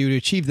you want to do to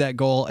achieve that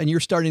goal. And you're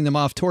starting them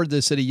off toward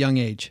this at a young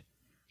age.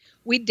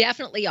 We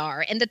definitely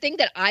are. And the thing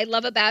that I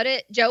love about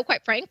it, Joe,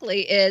 quite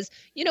frankly, is,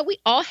 we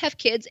all have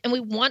kids, and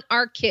we want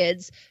our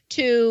kids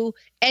to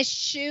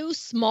eschew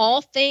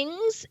small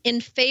things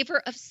in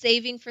favor of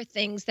saving for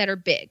things that are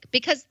big,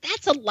 because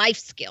that's a life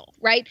skill,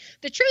 right?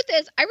 The truth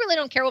is, I really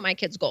don't care what my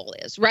kid's goal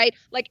is, right?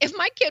 Like if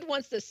my kid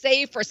wants to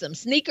save for some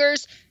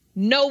sneakers,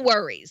 no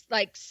worries.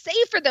 Like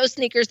save for those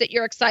sneakers that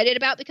you're excited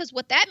about, because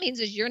what that means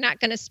is you're not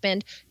going to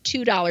spend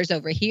 $2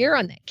 over here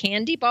on that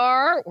candy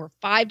bar, or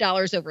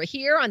 $5 over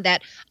here on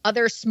that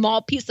other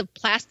small piece of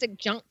plastic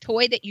junk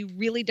toy that you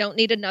really don't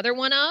need another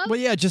one of. Well,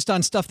 yeah, just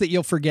on stuff that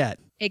you'll forget.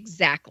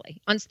 Exactly.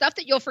 On stuff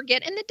that you'll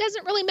forget and that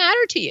doesn't really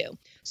matter to you.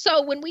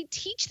 So when we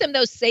teach them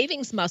those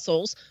savings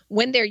muscles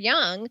when they're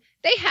young,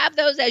 they have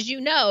those, as you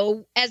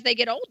know, as they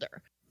get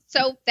older.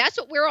 So that's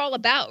what we're all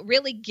about,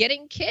 really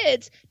getting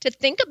kids to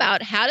think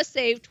about how to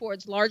save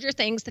towards larger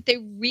things that they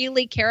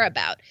really care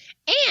about.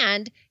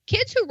 And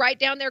kids who write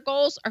down their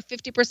goals are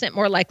 50%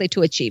 more likely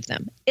to achieve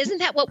them. Isn't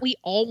that what we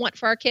all want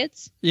for our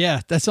kids?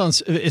 Yeah,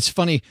 it's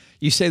funny.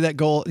 You say that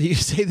goal, you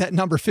say that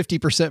number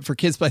 50% for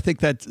kids, but I think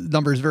that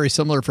number is very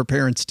similar for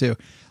parents too.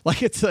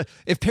 Like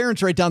if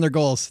parents write down their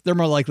goals, they're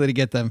more likely to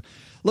get them.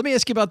 Let me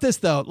ask you about this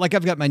though. Like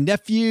I've got my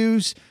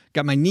nephews,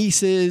 got my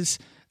nieces.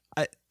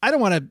 I don't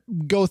want to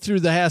go through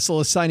the hassle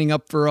of signing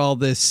up for all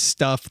this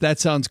stuff. That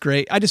sounds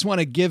great. I just want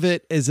to give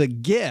it as a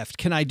gift.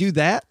 Can I do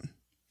that?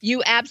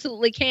 You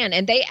absolutely can.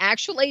 And they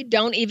actually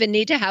don't even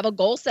need to have a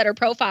Goal Setter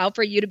profile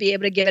for you to be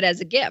able to give it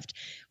as a gift.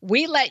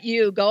 We let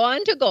you go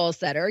on to Goal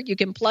Setter. You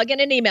can plug in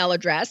an email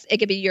address. It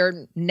could be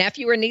your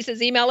nephew or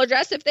niece's email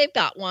address if they've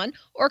got one,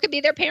 or it could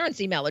be their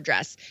parents' email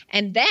address.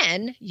 And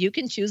then you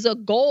can choose a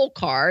goal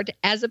card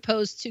as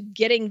opposed to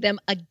getting them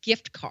a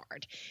gift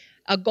card.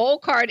 A goal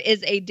card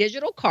is a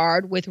digital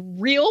card with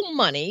real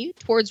money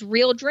towards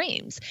real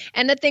dreams.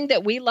 And the thing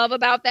that we love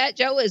about that,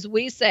 Joe, is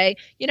we say,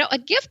 a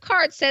gift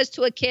card says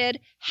to a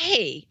kid,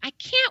 hey, I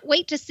can't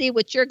wait to see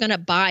what you're going to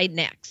buy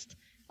next.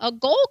 A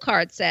goal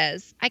card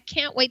says, I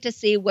can't wait to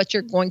see what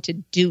you're going to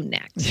do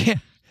next. Yeah.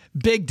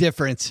 Big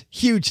difference.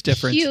 Huge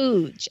difference.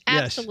 Huge.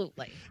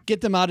 Absolutely. Yes.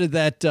 Get them out of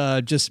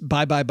that just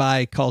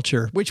buy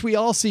culture, which we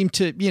all seem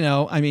to,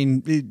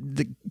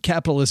 the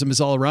capitalism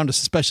is all around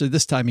us, especially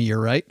this time of year,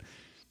 right?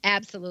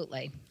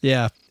 Absolutely.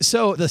 Yeah.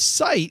 So the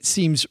site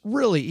seems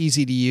really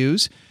easy to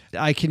use.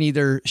 I can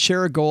either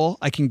share a goal,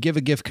 I can give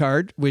a gift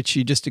card, which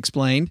you just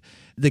explained.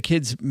 The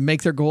kids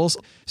make their goals.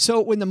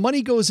 So when the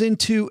money goes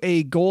into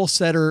a Goal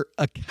Setter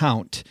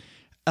account,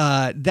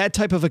 that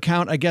type of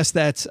account, I guess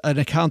that's an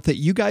account that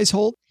you guys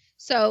hold?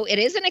 So it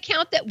is an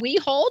account that we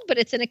hold, but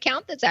it's an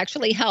account that's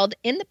actually held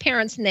in the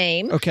parent's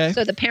name. Okay.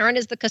 So the parent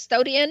is the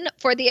custodian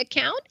for the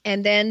account,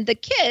 and then the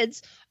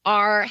kids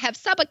have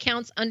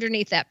sub-accounts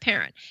underneath that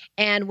parent.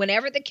 And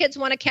whenever the kids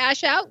want to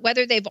cash out,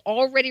 whether they've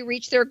already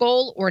reached their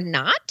goal or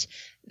not,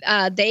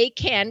 they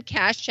can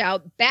cash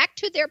out back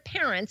to their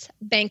parents'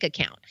 bank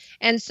account.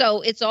 And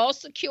so it's all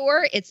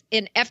secure. It's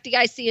an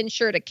FDIC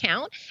insured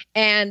account,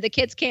 and the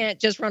kids can't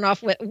just run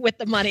off with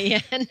the money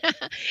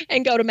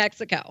and go to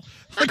Mexico.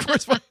 Like,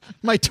 where's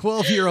my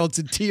 12-year-old's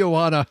in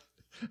Tijuana?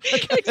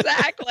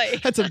 Exactly.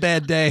 That's a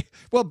bad day.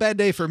 Well, bad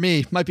day for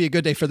me. Might be a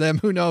good day for them.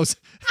 Who knows?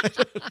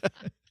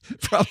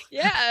 Probably.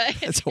 Yeah.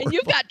 And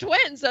you've got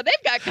twins, so they've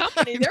got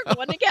company. They're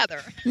going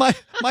together. My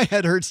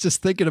head hurts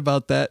just thinking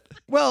about that.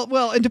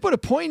 Well, and to put a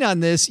point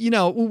on this,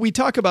 we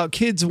talk about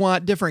kids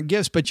want different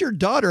gifts, but your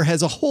daughter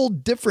has a whole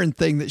different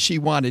thing that she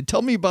wanted.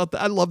 Tell me about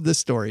that. I love this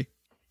story.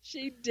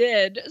 She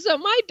did. So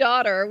my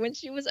daughter, when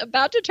she was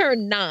about to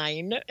turn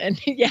 9, and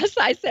yes,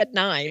 I said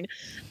 9,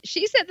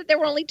 she said that there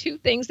were only 2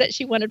 things that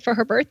she wanted for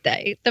her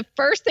birthday. The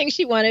first thing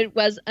she wanted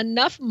was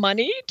enough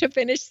money to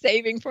finish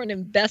saving for an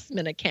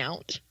investment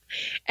account.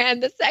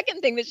 And the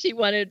second thing that she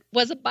wanted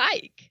was a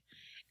bike.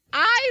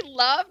 I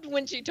loved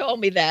when she told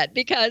me that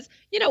because,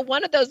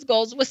 one of those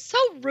goals was so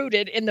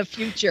rooted in the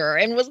future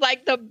and was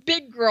like the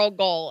big girl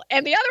goal.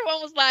 And the other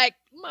one was like,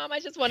 Mom,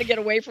 I just want to get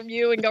away from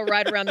you and go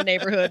ride around the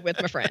neighborhood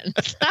with my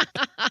friends.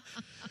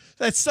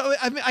 That's so,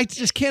 I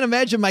just can't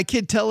imagine my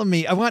kid telling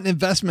me I want an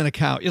investment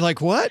account. You're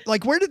like, what?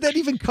 Like, where did that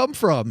even come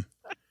from?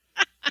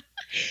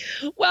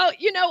 Well,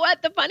 you know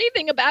what? The funny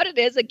thing about it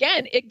is,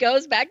 again, it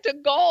goes back to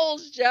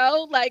goals,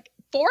 Joe. Like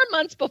 4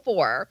 months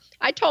before,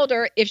 I told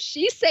her if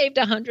she saved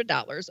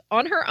 $100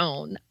 on her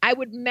own, I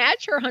would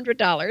match her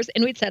 $100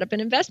 and we'd set up an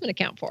investment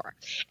account for her.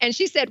 And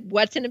she said,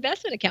 "What's an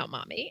investment account,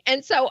 Mommy?"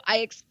 And so I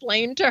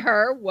explained to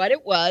her what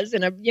it was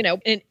in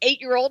in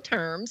 8-year-old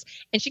terms,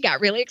 and she got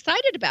really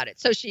excited about it.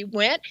 So she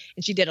went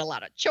and she did a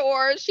lot of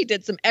chores. She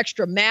did some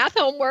extra math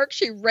homework.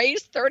 She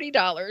raised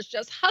 $30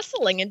 just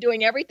hustling and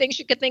doing everything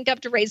she could think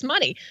of to raise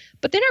money.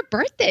 But then her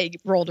birthday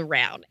rolled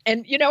around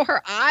and,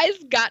 her eyes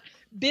got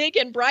big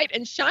and bright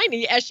and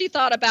shiny as she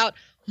thought about,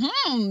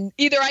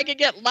 either I could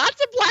get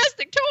lots of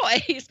plastic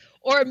toys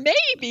or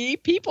maybe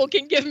people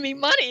can give me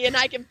money and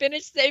I can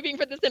finish saving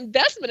for this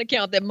investment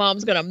account that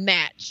Mom's going to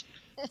match.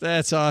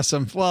 That's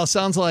awesome. Well,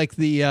 sounds like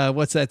the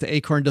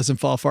acorn doesn't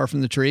fall far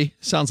from the tree.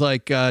 Sounds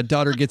like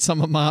daughter gets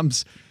some of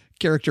Mom's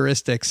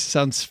characteristics.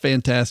 Sounds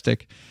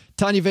fantastic.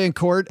 Tanya Van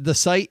Court, the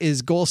site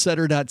is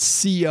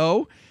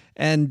goalsetter.co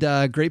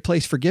and great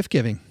place for gift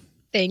giving.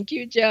 Thank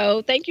you,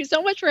 Joe. Thank you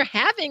so much for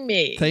having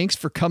me. Thanks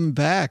for coming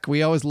back.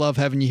 We always love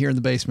having you here in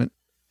the basement.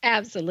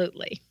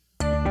 Absolutely.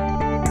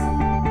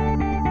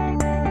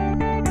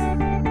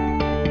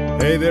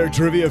 Hey there,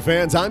 trivia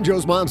fans. I'm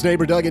Joe's mom's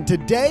neighbor, Doug, and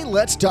today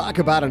let's talk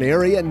about an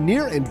area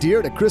near and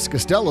dear to Chris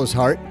Costello's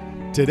heart.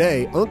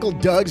 Today, Uncle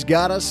Doug's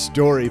got a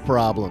story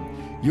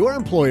problem. Your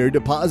employer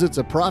deposits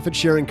a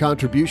profit-sharing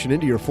contribution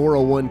into your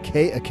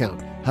 401k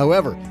account.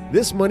 However,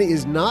 this money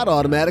is not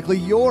automatically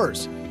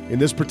yours. In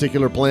this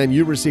particular plan,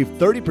 you receive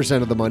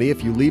 30% of the money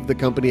if you leave the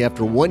company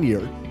after 1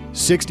 year,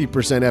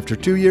 60% after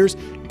 2 years,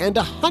 and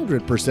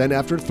 100%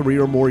 after 3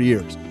 or more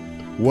years.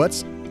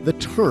 What's the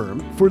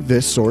term for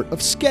this sort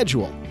of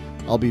schedule?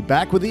 I'll be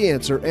back with the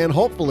answer and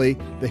hopefully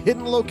the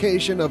hidden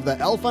location of the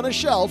elf on a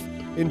shelf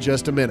in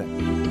just a minute.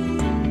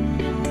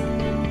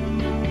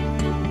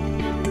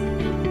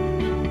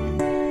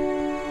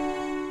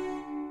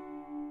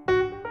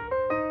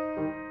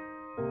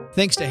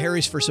 Thanks to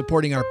Harry's for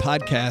supporting our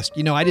podcast.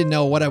 I didn't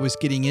know what I was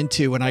getting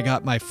into when I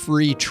got my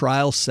free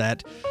trial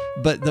set,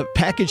 but the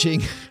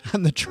packaging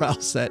on the trial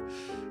set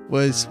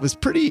was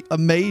pretty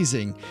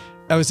amazing.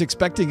 I was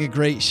expecting a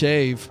great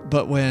shave,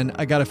 but when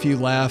I got a few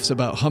laughs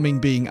about humming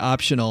being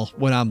optional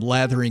when I'm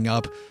lathering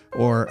up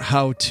or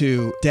how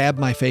to dab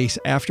my face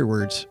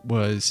afterwards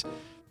was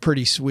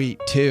pretty sweet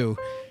too.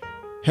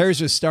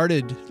 Harry's was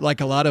started, like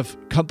a lot of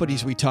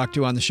companies we talked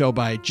to on the show,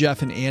 by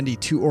Jeff and Andy,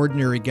 two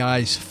ordinary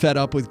guys fed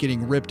up with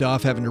getting ripped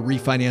off, having to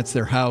refinance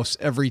their house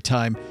every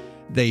time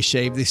they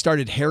shaved. They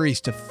started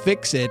Harry's to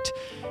fix it.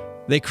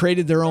 They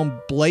created their own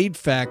blade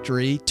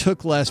factory,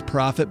 took less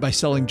profit by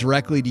selling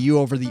directly to you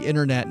over the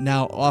internet,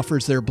 now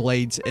offers their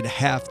blades at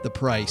half the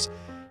price.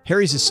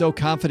 Harry's is so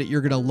confident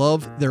you're going to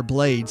love their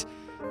blades,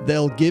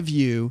 they'll give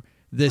you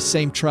this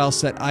same trial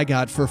set I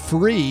got for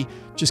free.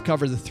 Just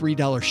cover the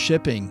 $3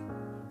 shipping.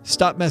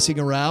 Stop messing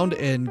around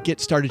and get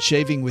started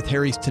shaving with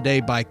Harry's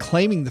today by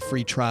claiming the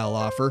free trial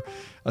offer,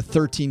 a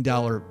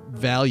 $13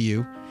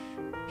 value.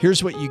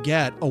 Here's what you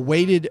get: a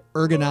weighted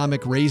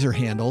ergonomic razor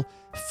handle,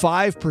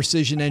 5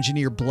 precision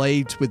engineered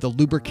blades with a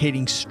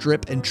lubricating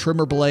strip and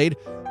trimmer blade,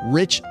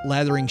 rich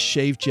lathering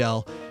shave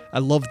gel. I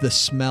love the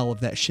smell of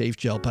that shave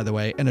gel, by the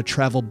way, and a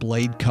travel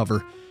blade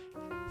cover.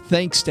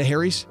 Thanks to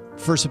Harry's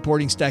for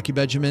supporting Stacky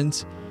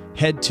Benjamins.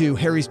 Head to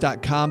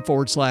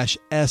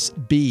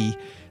harrys.com/SB.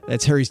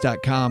 That's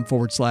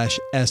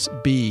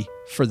harrys.com/SB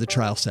for the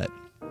trial set.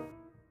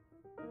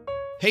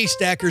 Hey,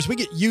 Stackers, we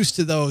get used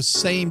to those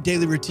same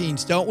daily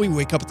routines, don't we? We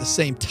wake up at the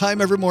same time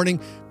every morning,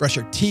 brush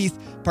our teeth,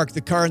 park the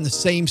car in the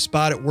same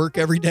spot at work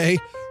every day,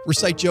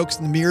 recite jokes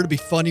in the mirror to be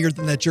funnier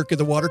than that jerk at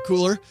the water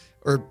cooler.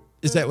 Or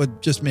is that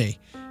with just me?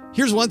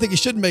 Here's one thing you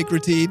shouldn't make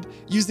routine: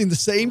 using the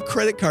same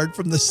credit card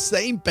from the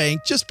same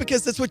bank just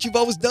because that's what you've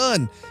always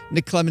done.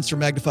 Nick Clements from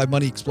Magnify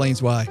Money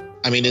explains why.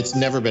 I mean, it's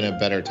never been a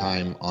better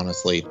time,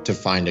 honestly, to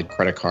find a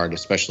credit card,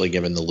 especially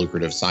given the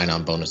lucrative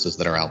sign-on bonuses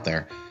that are out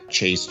there.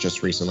 Chase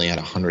just recently had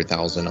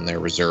 $100,000 on their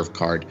reserve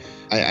card.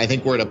 I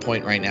think we're at a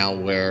point right now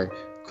where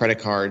credit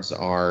cards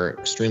are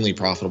extremely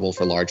profitable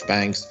for large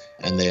banks,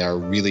 and they are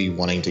really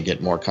wanting to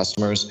get more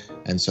customers.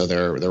 And so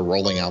they're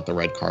rolling out the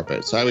red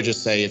carpet. So I would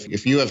just say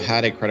if you have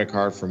had a credit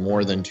card for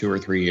more than 2 or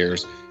 3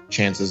 years,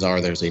 chances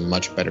are there's a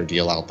much better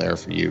deal out there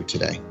for you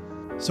today.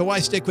 So why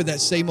stick with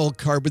that same old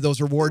card with those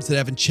rewards that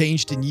haven't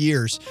changed in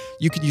years?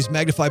 You can use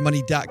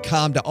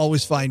MagnifyMoney.com to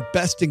always find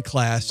best in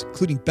class,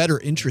 including better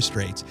interest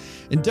rates.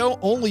 And don't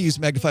only use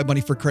Magnify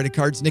Money for credit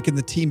cards. Nick and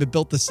the team have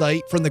built the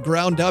site from the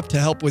ground up to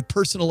help with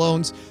personal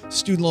loans,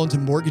 student loans,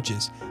 and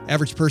mortgages.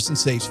 Average person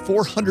saves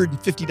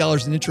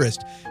 $450 in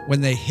interest when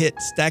they hit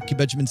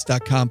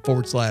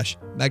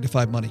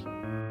StackYouBenjamins.com/Magnify Money.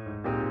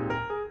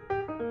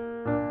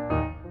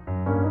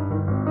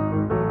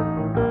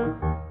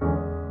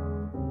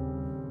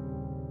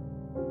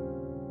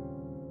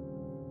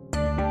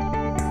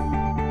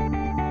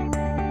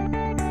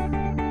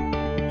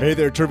 Hey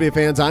there, trivia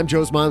fans. I'm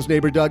Joe's mom's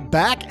neighbor, Doug,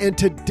 back, and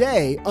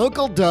today,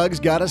 Uncle Doug's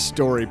got a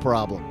story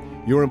problem.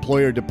 Your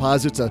employer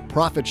deposits a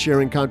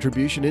profit-sharing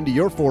contribution into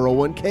your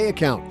 401k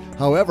account.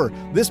 However,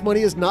 this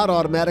money is not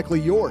automatically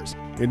yours.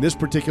 In this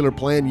particular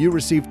plan, you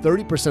receive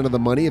 30% of the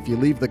money if you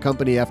leave the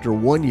company after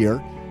 1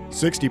 year,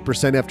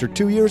 60% after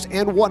 2 years,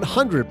 and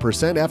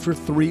 100% after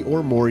 3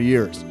 or more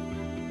years.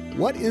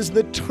 What is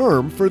the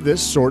term for this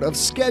sort of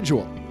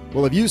schedule?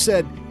 Well, if you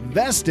said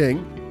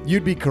vesting,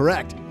 you'd be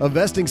correct. A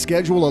vesting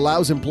schedule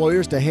allows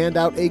employers to hand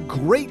out a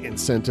great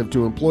incentive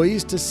to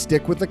employees to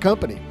stick with the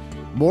company.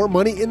 More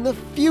money in the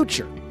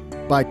future.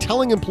 By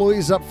telling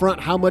employees up front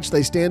how much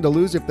they stand to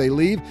lose if they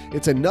leave,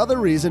 it's another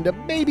reason to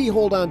maybe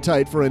hold on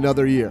tight for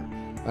another year.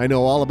 I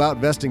know all about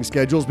vesting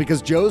schedules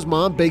because Joe's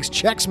mom bakes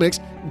Chex Mix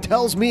and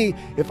tells me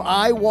if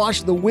I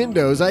wash the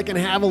windows, I can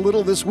have a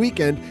little this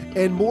weekend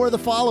and more the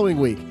following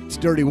week. It's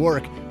dirty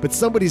work, but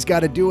somebody's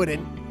got to do it,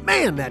 and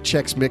man, that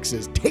Chex Mix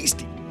is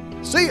tasty.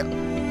 See ya!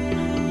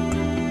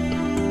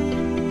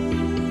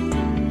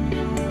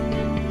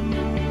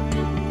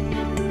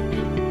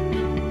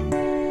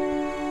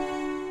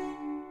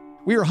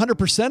 We were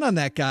 100% on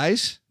that,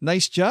 guys.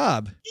 Nice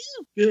job.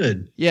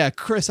 Good. Yeah,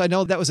 Chris, I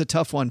know that was a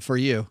tough one for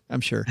you,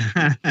 I'm sure.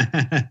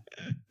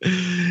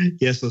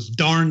 Yes, those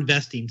darn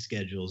vesting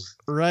schedules.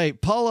 Right.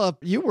 Paula,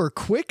 you were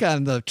quick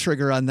on the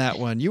trigger on that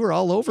one. You were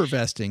all over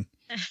vesting.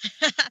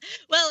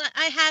 Well,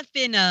 I have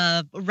been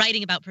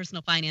writing about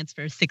personal finance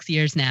for 6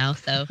 years now,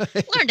 so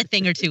learned a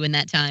thing or two in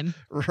that time.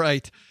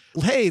 Right.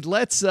 Hey,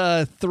 let's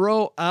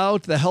throw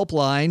out the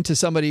helpline to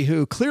somebody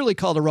who clearly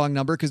called a wrong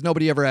number because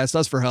nobody ever asked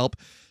us for help.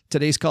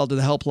 Today's call to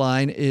the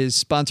helpline is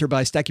sponsored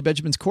by Stacky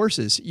Benjamin's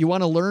courses. You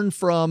want to learn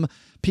from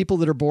people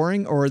that are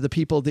boring or the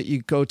people that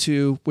you go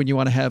to when you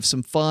want to have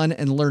some fun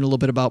and learn a little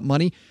bit about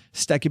money?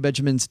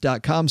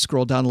 StackyBenjamins.com.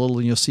 Scroll down a little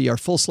and you'll see our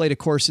full slate of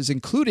courses,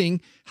 including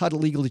how to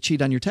legally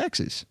cheat on your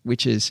taxes,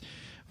 which is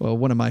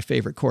one of my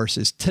favorite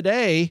courses.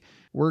 Today,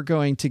 we're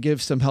going to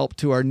give some help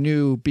to our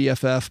new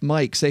BFF,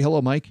 Mike. Say hello,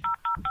 Mike.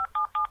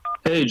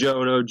 Hey,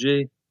 Joe and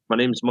OG. My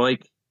name's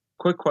Mike.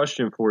 Quick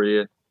question for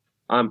you.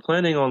 I'm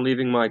planning on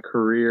leaving my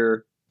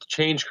career to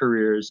change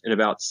careers in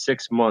about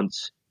 6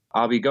 months.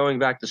 I'll be going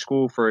back to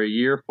school for a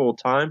year full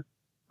time.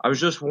 I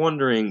was just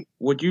wondering,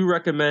 would you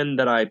recommend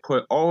that I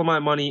put all of my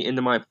money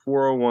into my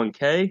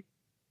 401k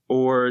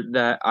or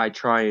that I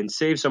try and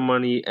save some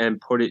money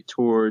and put it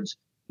towards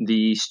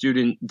the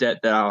student debt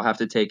that I'll have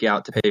to take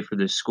out to pay for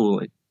this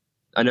schooling?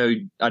 I know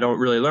I don't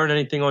really learn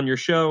anything on your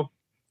show,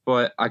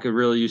 but I could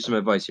really use some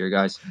advice here,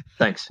 guys.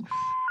 Thanks.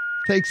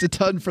 Thanks a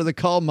ton for the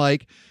call,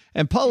 Mike.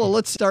 And Paula,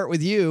 let's start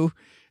with you.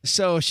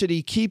 So should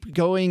he keep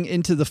going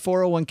into the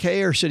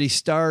 401k or should he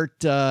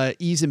start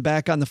easing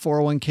back on the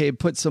 401k,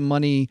 put some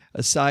money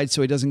aside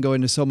so he doesn't go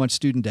into so much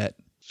student debt?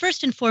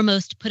 First and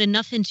foremost, put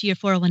enough into your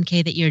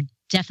 401k that you're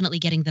definitely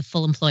getting the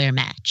full employer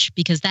match,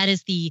 because that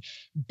is the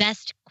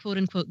best quote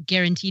unquote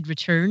guaranteed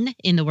return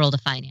in the world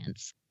of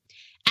finance.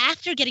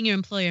 After getting your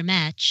employer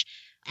match,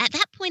 at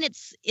that point,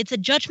 it's a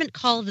judgment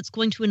call that's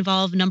going to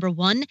involve, number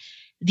one,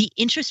 the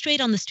interest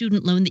rate on the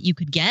student loan that you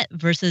could get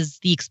versus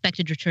the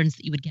expected returns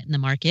that you would get in the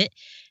market.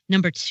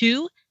 Number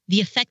two,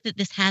 the effect that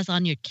this has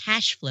on your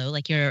cash flow,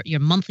 like your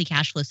monthly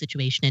cash flow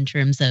situation in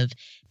terms of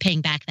paying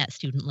back that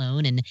student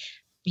loan and,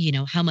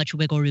 how much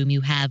wiggle room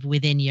you have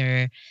within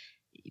your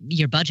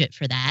budget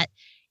for that.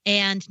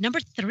 And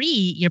number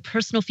three, your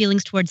personal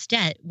feelings towards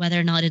debt, whether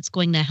or not it's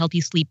going to help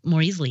you sleep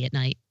more easily at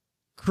night.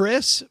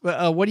 Chris,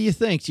 what do you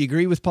think? Do you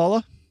agree with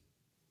Paula?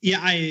 Yeah,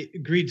 I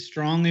agreed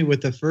strongly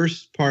with the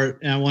first part,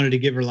 and I wanted to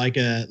give her like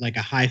a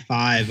high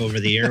five over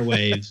the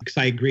airwaves because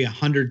I agree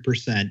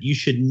 100%. You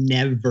should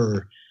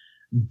never,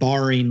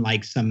 barring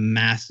like some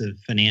massive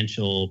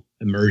financial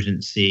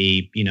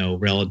emergency,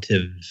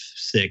 relative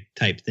sick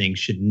type thing,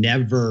 should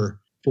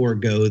never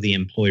forego the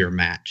employer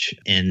match.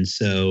 And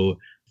so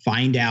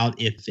find out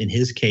if, in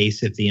his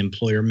case, if the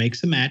employer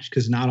makes a match,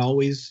 because not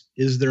always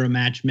is there a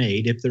match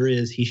made. If there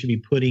is, he should be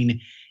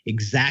putting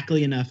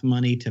exactly enough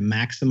money to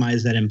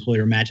maximize that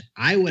employer match.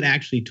 I would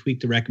actually tweak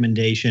the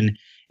recommendation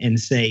and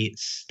say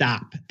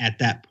stop at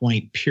that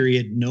point,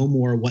 period, no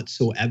more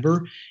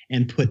whatsoever,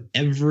 and put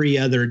every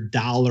other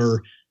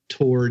dollar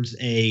towards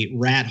a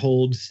rat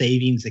hold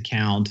savings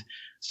account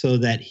so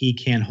that he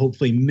can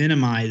hopefully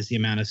minimize the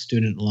amount of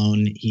student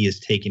loan he is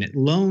taking.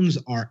 Loans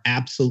are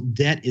absolute,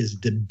 debt is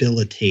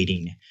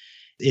debilitating.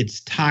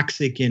 It's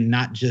toxic, and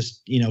not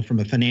just, from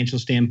a financial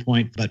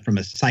standpoint, but from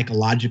a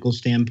psychological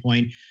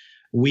standpoint.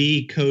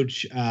 We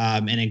coach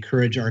and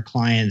encourage our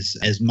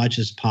clients as much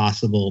as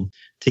possible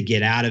to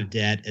get out of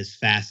debt as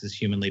fast as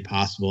humanly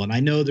possible. And I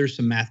know there's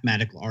some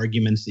mathematical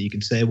arguments that you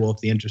could say, well,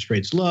 if the interest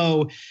rate's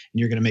low and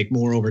you're going to make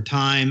more over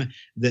time,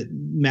 that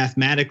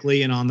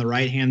mathematically and on the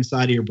right-hand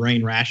side of your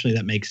brain, rationally,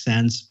 that makes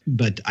sense.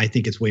 But I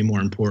think it's way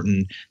more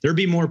important. There'd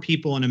be more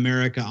people in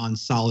America on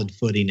solid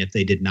footing if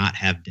they did not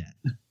have debt.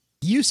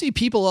 You see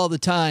people all the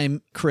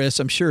time, Chris,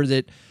 I'm sure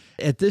that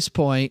at this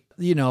point,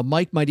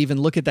 Mike might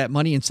even look at that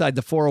money inside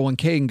the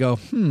 401k and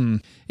go,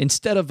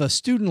 instead of a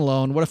student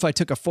loan, what if I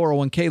took a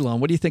 401k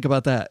loan? What do you think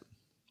about that?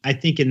 I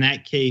think in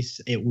that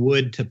case, it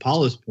would, to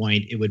Paula's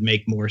point, it would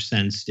make more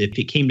sense if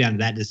it came down to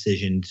that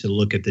decision to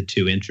look at the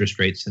two interest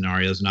rate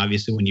scenarios. And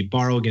obviously, when you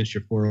borrow against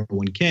your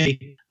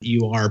 401k,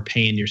 you are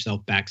paying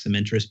yourself back some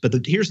interest. But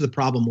here's the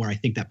problem where I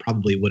think that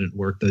probably wouldn't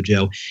work, though,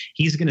 Joe.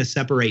 He's going to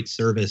separate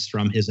service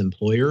from his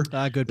employer.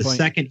 Good point. The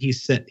second he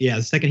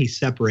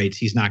separates,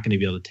 he's not going to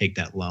be able to take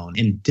that loan.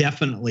 And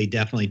definitely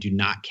do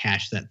not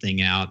cash that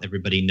thing out.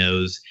 Everybody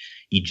knows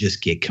you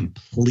just get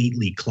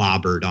completely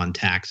clobbered on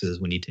taxes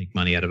when you take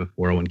money out of a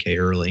 401k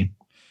early.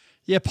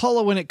 Yeah,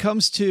 Paula, when it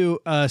comes to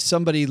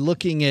somebody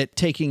looking at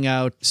taking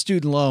out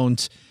student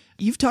loans,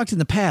 you've talked in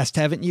the past,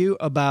 haven't you,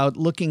 about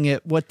looking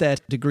at what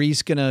that degree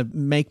is going to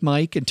make,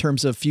 Mike, in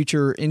terms of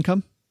future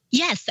income?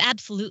 Yes,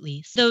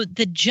 absolutely. So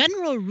the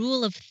general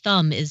rule of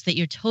thumb is that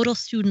your total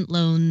student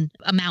loan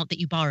amount that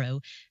you borrow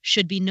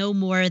should be no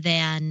more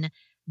than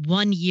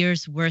 1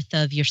 year's worth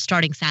of your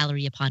starting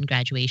salary upon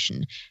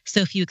graduation. So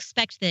if you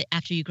expect that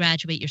after you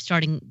graduate,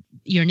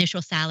 your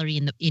initial salary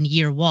in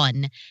year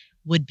one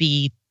would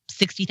be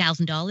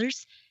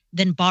 $60,000,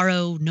 then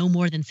borrow no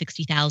more than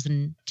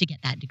 $60,000 to get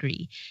that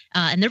degree.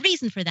 And the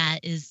reason for that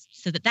is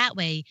so that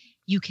way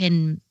you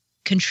can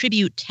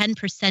contribute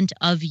 10%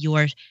 of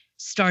your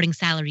starting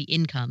salary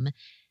income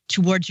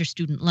towards your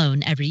student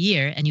loan every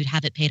year, and you'd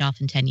have it paid off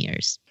in 10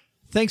 years.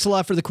 Thanks a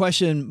lot for the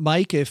question,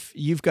 Mike. If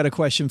you've got a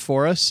question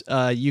for us,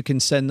 you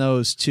can send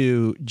those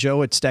to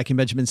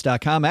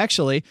joe@stackingbenjamins.com.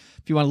 Actually,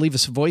 if you want to leave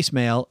us a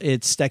voicemail,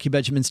 it's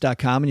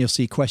stackingbenjamins.com, and you'll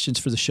see questions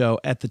for the show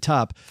at the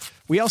top.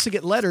 We also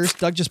get letters.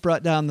 Doug just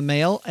brought down the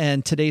mail,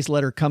 and today's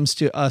letter comes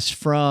to us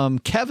from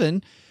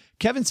Kevin.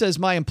 Kevin says,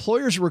 my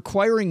employer's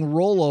requiring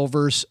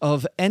rollovers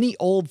of any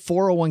old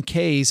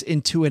 401ks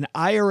into an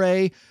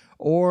IRA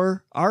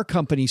or our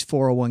company's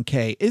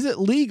 401k. Is it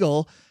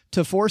legal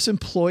to force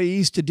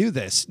employees to do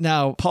this?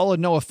 Now, Paula,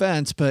 no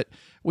offense, but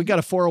we got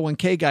a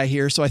 401k guy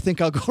here, so I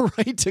think I'll go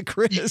right to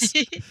Chris.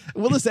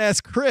 We'll just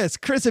ask Chris.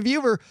 Chris, have you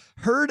ever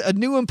heard a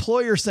new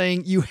employer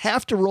saying you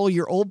have to roll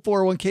your old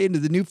 401k into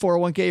the new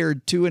 401k or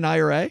to an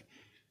IRA?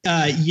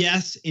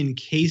 Yes, in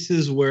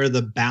cases where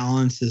the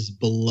balance is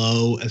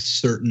below a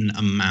certain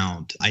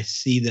amount. I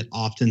see that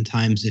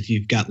oftentimes if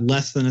you've got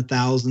less than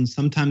 1,000,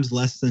 sometimes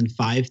less than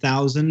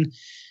 5,000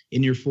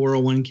 in your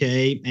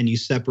 401k, and you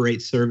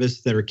separate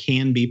service, there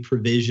can be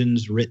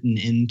provisions written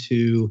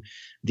into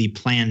the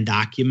plan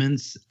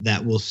documents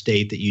that will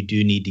state that you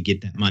do need to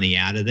get that money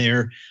out of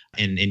there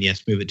and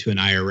yes, move it to an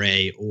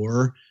IRA,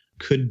 or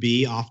could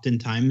be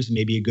oftentimes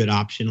maybe a good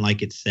option,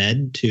 like it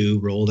said, to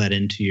roll that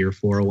into your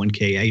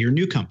 401k at your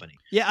new company.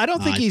 Yeah, I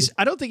don't think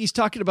he's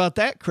talking about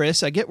that,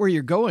 Chris. I get where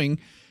you're going.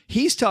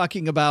 He's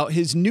talking about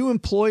his new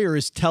employer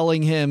is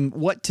telling him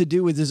what to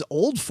do with his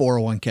old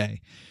 401k.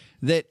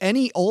 That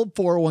any old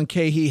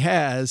 401k he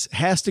has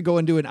to go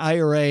into an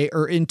IRA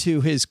or into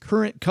his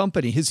current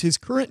company, his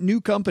current new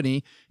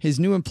company.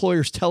 His new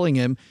employer's telling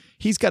him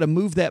he's got to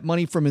move that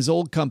money from his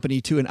old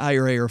company to an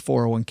IRA or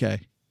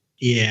 401k.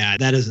 Yeah,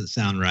 that doesn't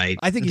sound right.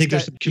 I think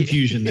there's some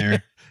confusion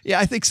there. Yeah,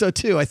 I think so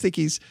too. I think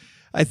he's,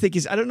 I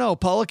don't know.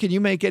 Paula, can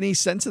you make any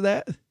sense of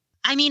that?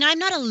 I mean, I'm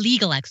not a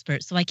legal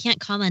expert, so I can't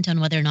comment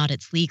on whether or not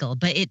it's legal,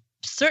 but it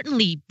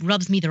certainly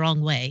rubs me the wrong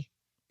way.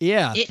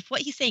 Yeah. If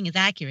what he's saying is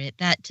accurate,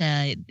 that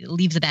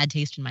leaves a bad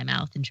taste in my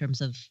mouth in terms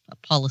of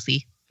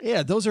policy.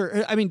 Yeah, those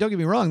are, I mean, don't get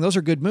me wrong, those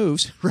are good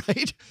moves,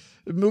 right?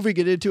 Moving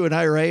it into an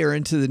IRA or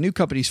into the new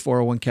company's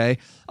 401k.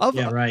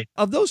 Right.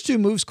 Of those two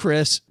moves,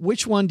 Chris,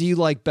 which one do you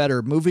like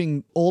better?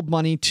 Moving old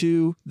money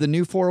to the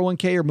new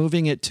 401k or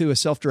moving it to a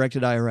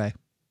self-directed IRA?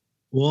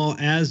 Well,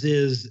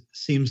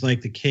 seems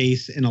like the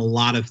case in a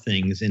lot of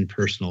things in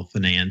personal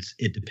finance,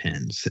 it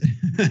depends.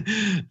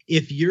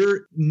 If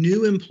your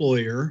new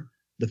employer,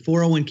 the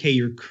 401k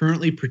you're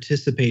currently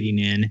participating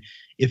in,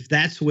 if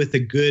that's with a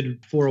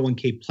good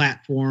 401k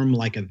platform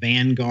like a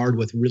Vanguard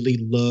with really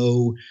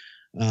low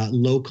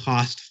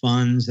cost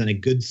funds and a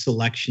good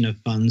selection of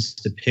funds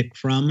to pick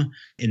from,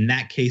 in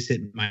that case,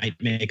 it might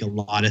make a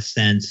lot of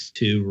sense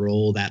to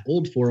roll that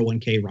old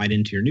 401k right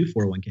into your new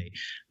 401k.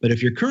 But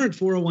if your current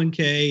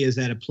 401k is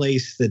at a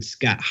place that's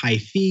got high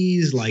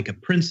fees, like a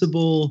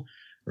Principal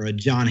or a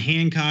John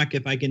Hancock,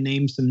 if I can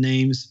name some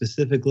names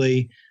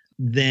specifically,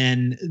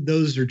 then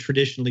those are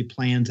traditionally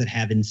plans that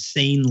have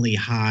insanely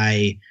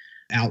high,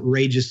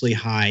 outrageously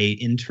high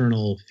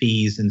internal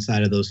fees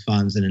inside of those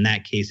funds. And in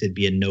that case, it'd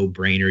be a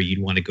no-brainer.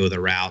 You'd want to go the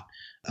route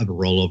of a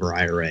rollover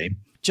IRA.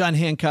 John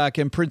Hancock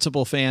and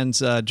Principal fans,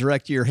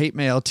 direct your hate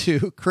mail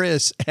to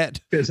Chris at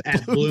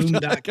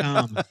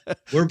Bloom.com.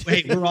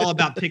 We're all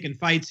about picking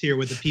fights here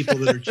with the people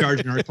that are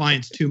charging our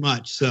clients too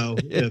much. So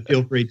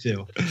feel free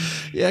to.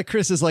 Yeah,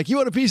 Chris is like, you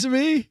want a piece of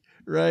me?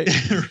 Right.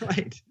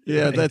 Right.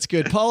 Yeah, right. That's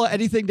good. Paula,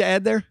 anything to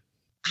add there?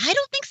 I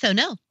don't think so,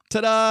 no.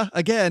 Ta-da.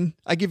 Again,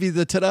 I give you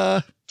the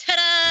ta-da.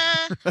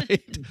 Ta-da!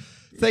 Right.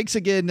 Thanks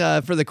again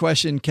for the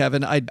question,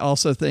 Kevin. I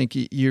also think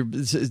you're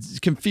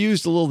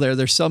confused a little there.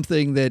 There's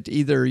something that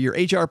either your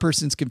HR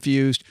person's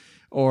confused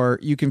or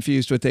you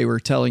confused what they were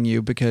telling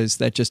you, because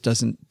that just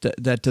doesn't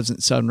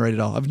sound right at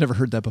all. I've never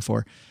heard that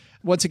before.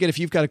 Once again, if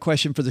you've got a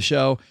question for the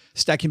show,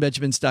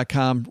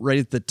 stackingbenjamins.com, right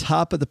at the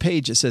top of the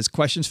page, it says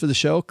questions for the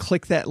show.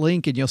 Click that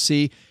link and you'll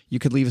see you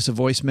could leave us a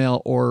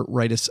voicemail or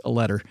write us a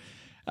letter.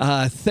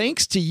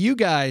 Thanks to you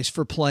guys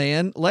for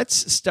playing.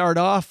 Let's start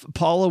off,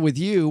 Paula, with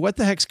you. What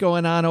the heck's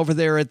going on over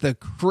there at the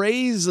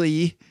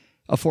Crazy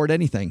Afford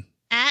Anything?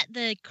 At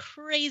the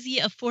Crazy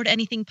Afford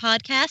Anything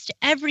podcast,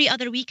 every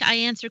other week I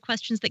answer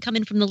questions that come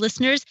in from the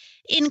listeners,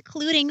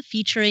 including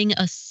featuring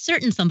a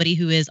certain somebody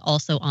who is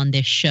also on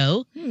this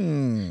show.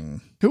 Who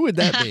would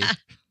that be?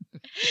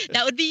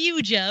 That would be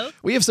you, Joe.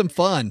 We have some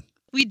fun.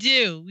 We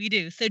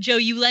do. So, Joe,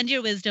 you lend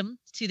your wisdom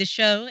to the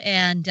show,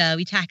 and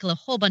we tackle a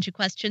whole bunch of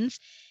questions.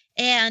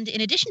 And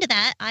in addition to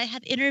that, I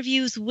have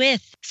interviews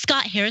with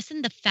Scott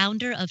Harrison, the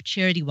founder of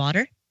Charity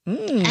Water,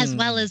 as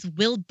well as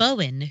Will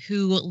Bowen,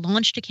 who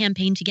launched a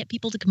campaign to get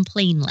people to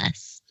complain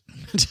less.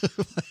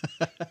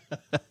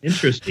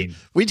 Interesting.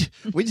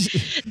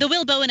 The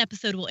Will Bowen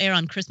episode will air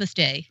on Christmas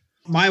Day.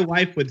 My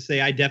wife would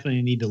say I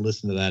definitely need to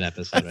listen to that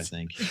episode, I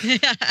think.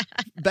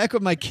 Back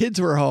when my kids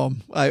were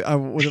home, I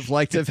would have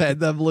liked to have had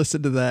them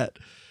listen to that.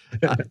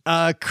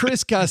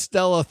 Chris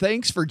Costello,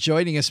 thanks for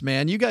joining us,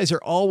 man. You guys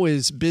are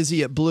always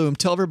busy at Bloom.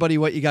 Tell everybody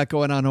what you got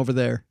going on over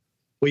there.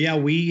 Well, yeah,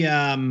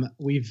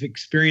 we've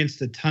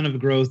experienced a ton of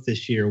growth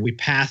this year. We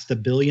passed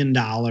 $1 billion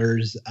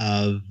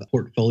of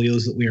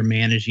portfolios that we are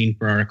managing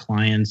for our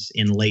clients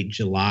in late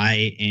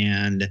July,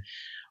 and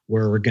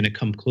we're going to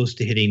come close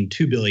to hitting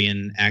 $2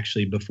 billion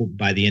actually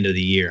by the end of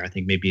the year. I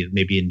think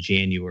maybe in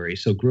January.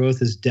 So growth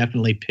has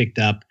definitely picked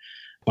up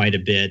quite a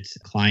bit.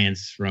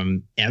 Clients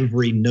from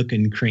every nook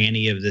and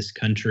cranny of this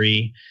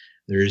country.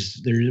 We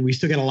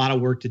still got a lot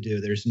of work to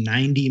do. There's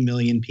 90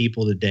 million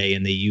people today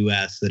in the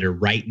U.S. that are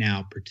right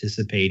now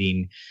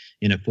participating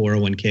in a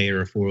 401k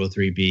or a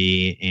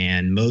 403b.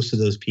 And most of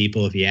those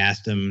people, if you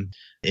asked them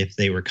if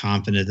they were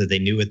confident that they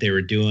knew what they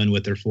were doing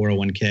with their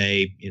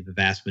 401k, the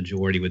vast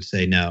majority would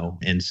say no.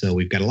 And so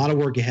we've got a lot of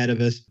work ahead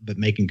of us, but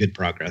making good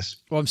progress.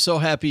 Well, I'm so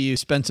happy you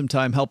spent some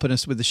time helping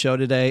us with the show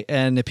today.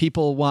 And if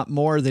people want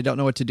more, they don't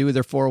know what to do with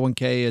their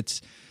 401k,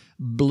 it's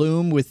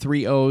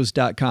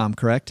bloom.com,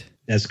 correct?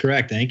 That's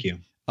correct. Thank you.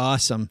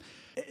 Awesome.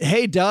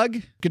 Hey,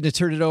 Doug, good to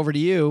turn it over to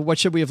you. What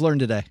should we have learned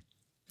today?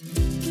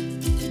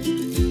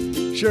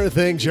 Sure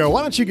thing, Joe.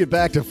 Why don't you get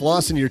back to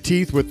flossing your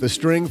teeth with the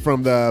string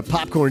from the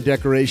popcorn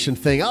decoration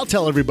thing? I'll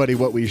tell everybody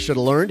what we should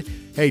have learned.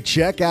 Hey,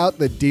 check out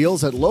the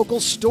deals at local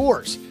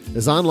stores.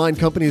 As online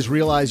companies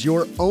realize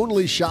you're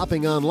only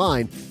shopping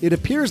online, it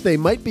appears they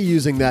might be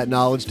using that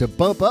knowledge to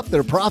bump up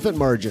their profit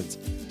margins.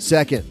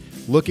 Second,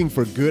 looking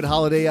for good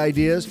holiday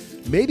ideas?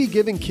 Maybe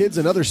giving kids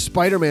another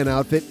Spider-Man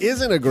outfit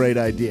isn't a great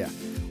idea.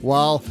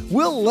 While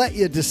we'll let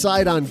you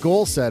decide on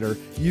Goal Setter,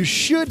 you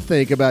should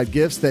think about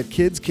gifts that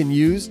kids can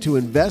use to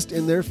invest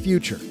in their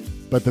future.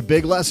 But the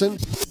big lesson?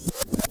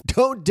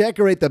 Don't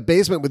decorate the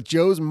basement with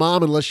Joe's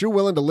mom unless you're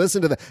willing to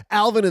listen to the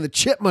Alvin and the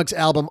Chipmunks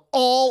album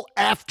all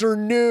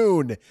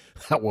afternoon.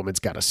 That woman's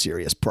got a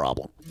serious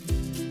problem.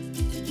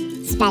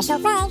 Special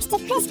thanks to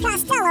Chris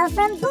Costello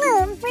from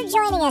Bloom for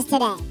joining us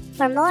today.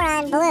 For more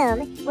on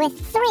Bloom, with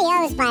 3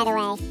 O's by the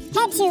way,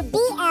 head to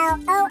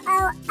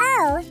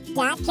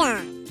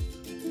BLOOO.com.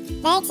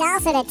 Thanks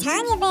also to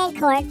Tanya Van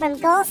Court from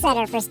Goal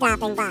Setter for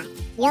stopping by.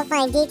 You'll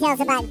find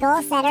details about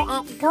Goal Setter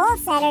at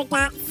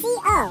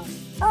goalsetter.co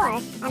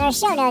or on our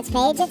show notes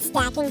page at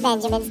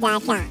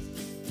stackingbenjamins.com.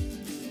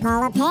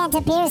 Paula Pant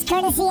appears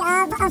courtesy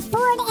of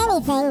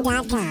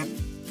affordanything.com.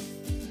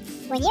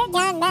 When you're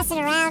done messing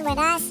around with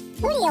us,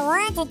 who do you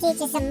want to teach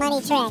you some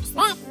money tricks?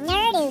 That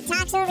nerd who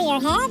talks over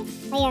your head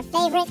or your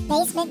favorite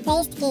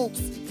basement-based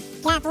geeks?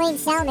 Kathleen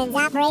Selmans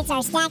operates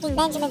our Stacking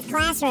Benjamins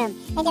classroom,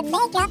 and to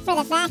make up for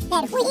the fact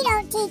that we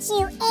don't teach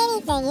you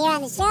anything here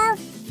on the show,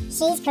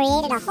 she's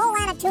created a whole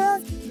lot of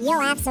tools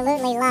you'll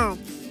absolutely love.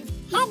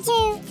 Head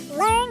to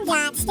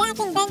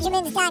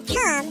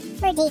learn.stackingbenjamins.com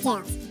for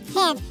details.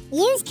 And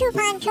use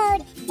coupon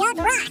code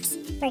DougRocks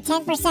for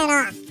 10%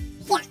 off.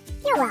 Yeah,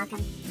 you're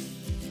welcome.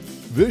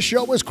 This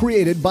show was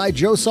created by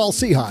Joe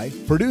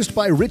Saul-Sehy, produced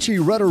by Richie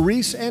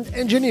Rutter-Reese, and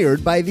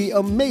engineered by the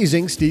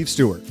amazing Steve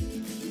Stewart.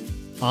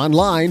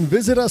 Online,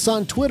 visit us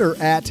on Twitter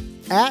at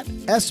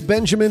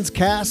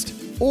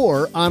 @SBenjaminsCast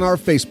or on our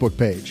Facebook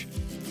page.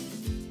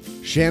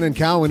 Shannon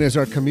Cowan is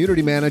our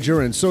community manager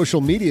and social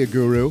media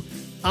guru.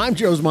 I'm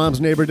Joe's mom's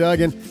neighbor,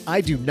 Doug, and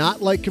I do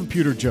not like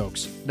computer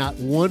jokes, not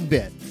one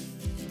bit.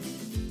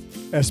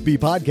 SB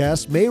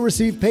Podcasts may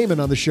receive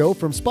payment on the show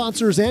from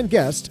sponsors and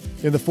guests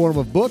in the form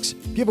of books,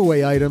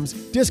 giveaway items,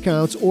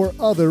 discounts, or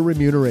other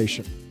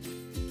remuneration.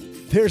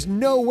 There's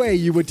no way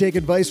you would take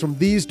advice from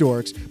these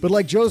dorks, but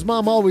like Joe's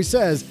mom always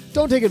says,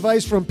 don't take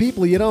advice from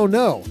people you don't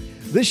know.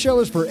 This show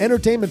is for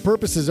entertainment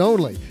purposes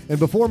only, and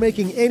before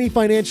making any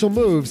financial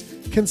moves,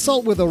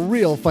 consult with a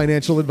real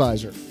financial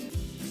advisor.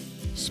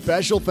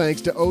 Special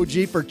thanks to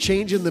OG for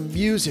changing the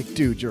music.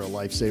 Dude, you're a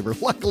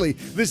lifesaver. Luckily,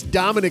 this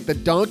Dominic the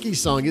Donkey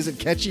song isn't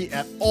catchy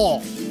at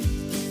all.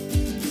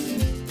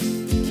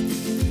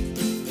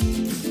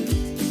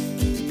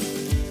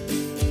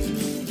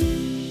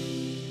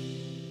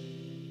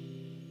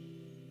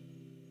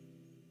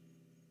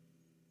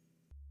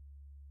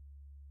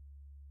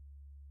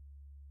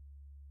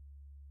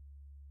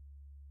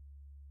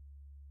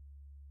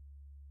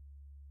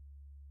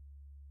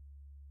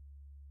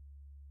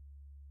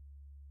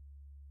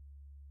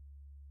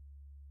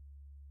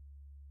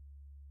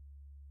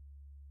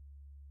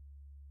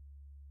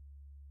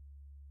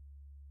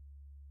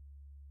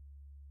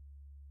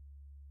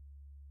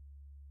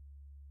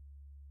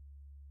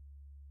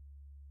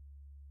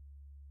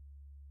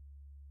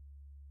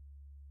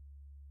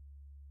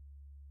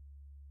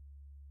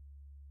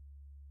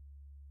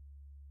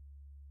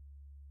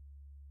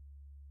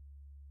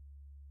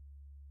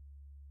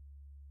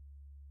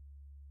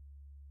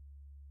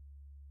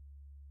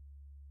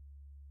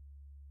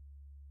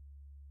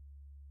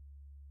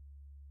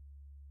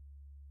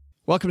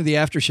 Welcome to the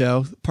after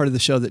show, part of the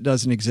show that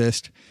doesn't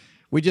exist.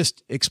 We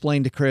just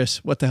explained to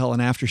Chris what the hell an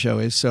after show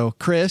is. So,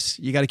 Chris,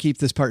 you got to keep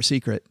this part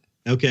secret.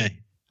 Okay.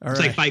 All it's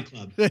right. like Fight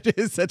Club. It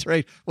is. That's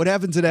right. What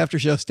happens at after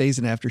show stays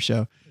in after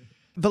show.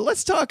 But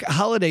let's talk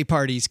holiday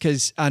parties,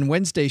 because on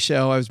Wednesday's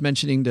show, I was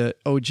mentioning to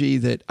OG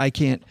that I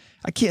can't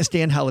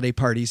stand holiday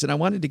parties, and I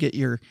wanted to get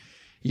your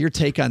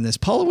take on this.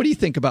 Paula, what do you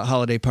think about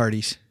holiday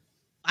parties?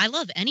 I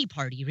love any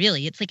party,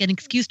 really. It's like an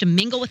excuse to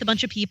mingle with a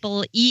bunch of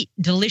people, eat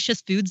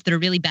delicious foods that are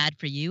really bad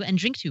for you, and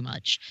drink too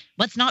much.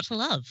 What's not to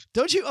love?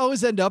 Don't you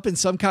always end up in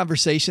some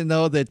conversation,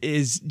 though, that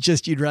is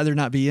just you'd rather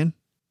not be in?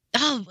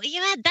 Oh,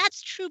 yeah,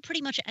 that's true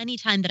pretty much any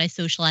time that I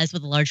socialize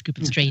with a large group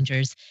of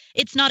strangers.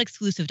 It's not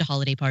exclusive to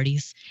holiday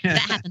parties. That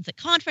happens at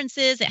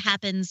conferences. It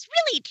happens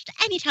really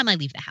anytime I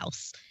leave the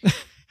house.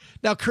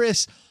 Now,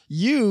 Chris,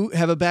 you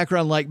have a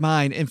background like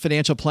mine in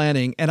financial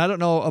planning, and I don't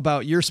know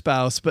about your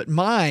spouse, but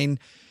mine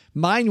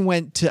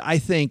went to, I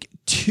think,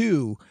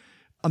 2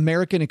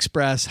 American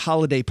Express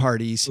holiday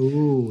parties.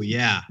 Ooh,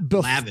 yeah.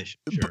 Lavish.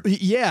 Sure.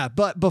 Yeah,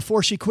 but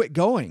before she quit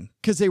going,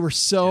 because they were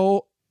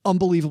so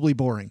unbelievably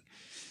boring.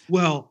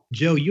 Well,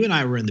 Joe, you and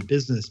I were in the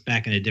business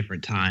back in a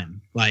different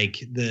time.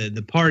 Like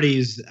the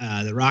parties,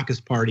 the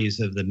raucous parties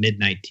of the mid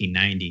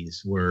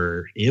 1990s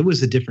it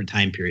was a different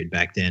time period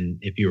back then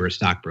if you were a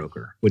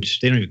stockbroker, which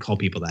they don't even call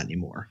people that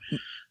anymore.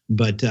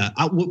 But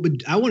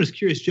I was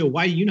curious, Joe,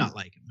 why do you not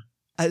like them?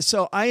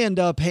 So I end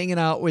up hanging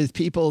out with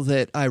people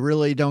that I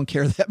really don't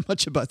care that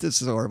much about.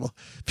 This is horrible.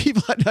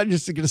 People, I'm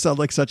just going to sound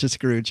like such a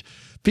Scrooge.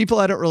 People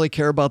I don't really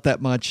care about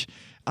that much.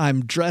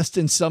 I'm dressed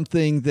in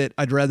something that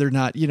I'd rather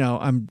not,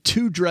 I'm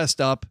too dressed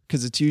up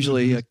because it's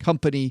usually a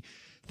company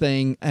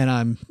thing and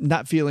I'm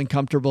not feeling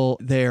comfortable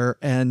there.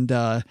 And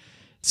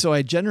so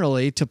I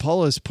generally, to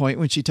Paula's point,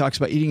 when she talks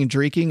about eating and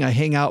drinking, I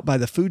hang out by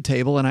the food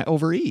table and I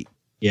overeat.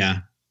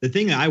 Yeah. The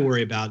thing that I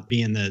worry about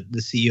being the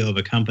CEO of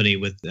a company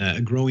with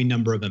a growing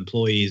number of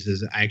employees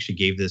is I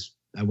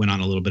went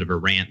on a little bit of a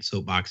rant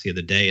soapbox the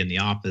other day in the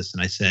office.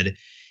 And I said,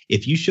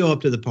 if you show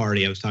up to the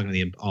party, I was talking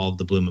to all of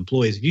the Bloom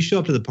employees, if you show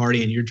up to the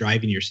party and you're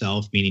driving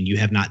yourself, meaning you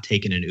have not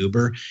taken an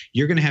Uber,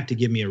 you're going to have to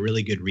give me a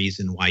really good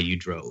reason why you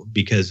drove,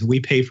 because we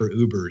pay for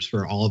Ubers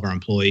for all of our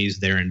employees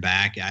there and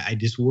back. I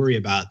just worry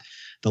about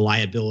the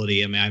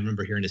liability. I mean, I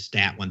remember hearing a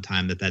stat one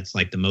time that's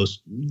like the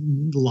most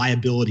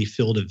liability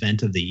filled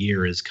event of the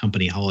year is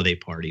company holiday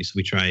parties.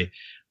 We try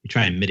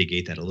and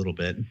mitigate that a little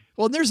bit.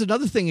 Well, and there's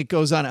another thing that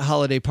goes on at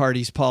holiday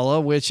parties,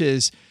 Paula, which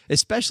is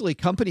especially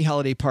company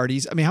holiday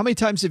parties. I mean, how many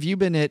times have you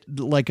been at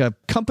like a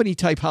company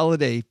type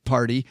holiday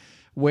party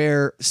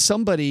where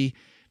somebody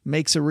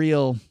makes a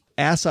real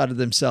ass out of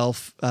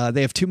themselves?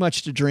 They have too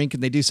much to drink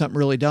and they do something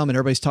really dumb and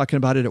everybody's talking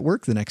about it at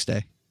work the next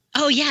day.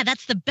 Oh, yeah,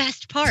 that's the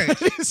best part.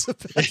 That's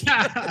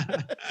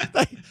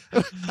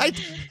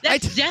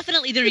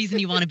definitely the reason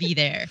you want to be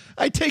there.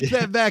 I take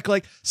that back.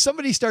 Like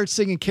somebody starts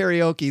singing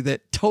karaoke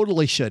that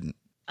totally shouldn't.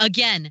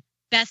 Again,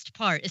 best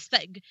part.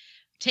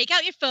 Take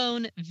out your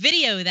phone,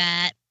 video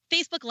that,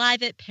 Facebook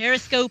Live it,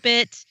 Periscope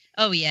it.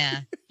 Oh,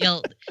 yeah.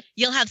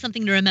 You'll have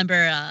something to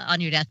remember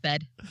on your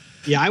deathbed.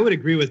 Yeah, I would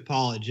agree with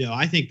Paula, Joe.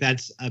 I think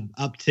that's an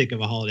uptick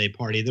of a holiday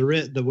party.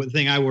 The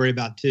thing I worry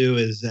about, too,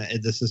 is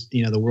this is,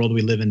 the world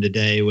we live in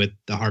today with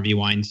the Harvey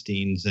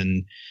Weinsteins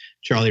and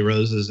Charlie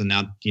Roses and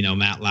now,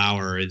 Matt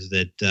Lauer, is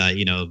that,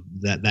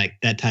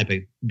 that type of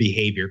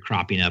behavior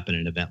cropping up in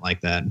an event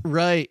like that.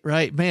 Right,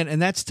 man.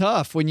 And that's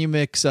tough when you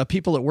mix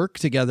people at work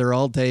together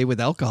all day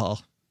with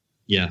alcohol.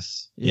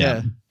 Yes.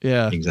 Yeah.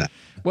 Exactly.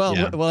 Well,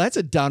 that's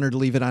a downer to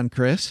leave it on,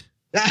 Chris.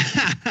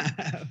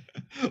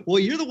 Well,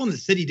 you're the one that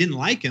said he didn't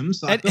like him,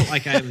 so I felt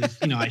like I was,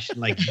 I should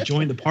like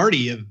join the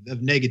party of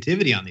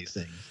negativity on these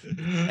things.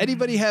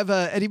 Anybody have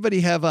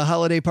a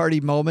holiday party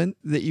moment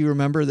that you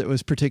remember that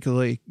was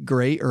particularly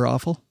great or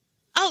awful?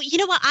 Oh, you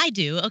know what? I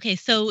do. Okay,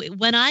 so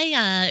when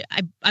I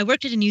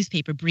worked at a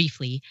newspaper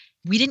briefly,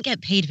 we didn't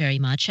get paid very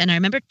much, and I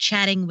remember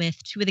chatting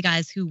with 2 of the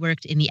guys who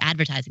worked in the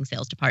advertising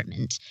sales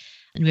department,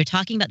 and we were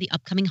talking about the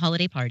upcoming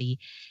holiday party.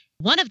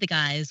 One of the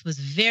guys was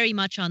very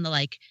much on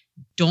the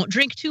don't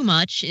drink too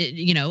much.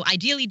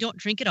 Ideally don't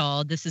drink at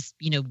all. This is,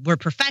 we're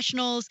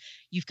professionals.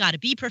 You've got to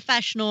be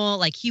professional.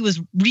 Like he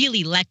was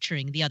really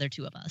lecturing the other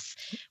 2 of us.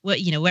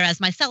 Whereas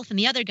myself and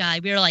the other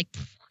guy, we were like,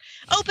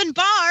 open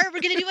bar.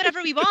 We're going to do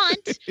whatever we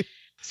want.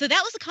 So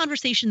that was a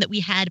conversation that we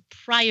had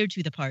prior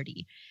to the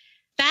party.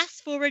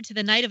 Fast forward to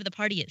the night of the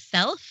party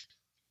itself.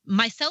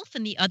 Myself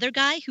and the other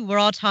guy who were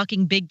all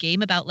talking big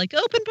game about open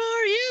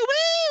bar, yeah,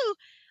 woo,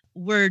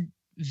 were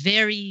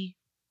very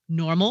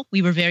normal.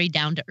 We were very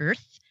down to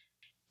earth.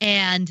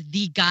 And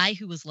the guy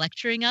who was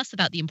lecturing us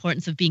about the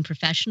importance of being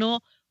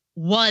professional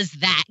was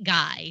that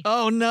guy.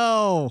 Oh,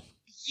 no.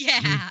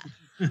 Yeah.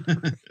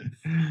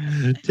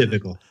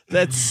 Typical.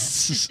 That's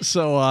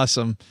so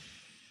awesome.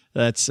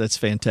 That's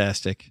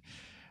fantastic.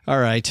 All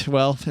right.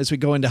 Well, as we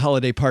go into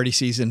holiday party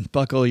season,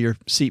 buckle your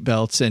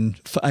seatbelts.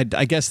 And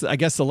I guess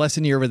the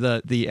lesson here with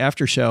the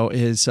after show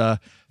is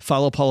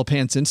follow Paula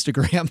Pant's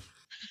Instagram.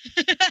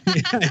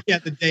 Yeah,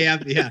 the day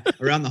after,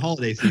 around the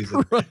holiday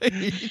season.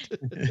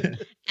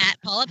 Right.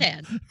 At Paula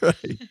Pan.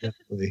 Right.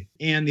 Definitely.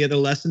 And the other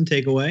lesson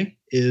takeaway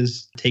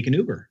is take an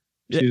Uber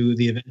to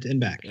the event and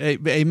back.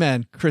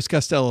 Amen. Chris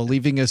Costello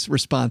leaving us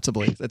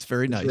responsibly. That's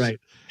very nice. Right.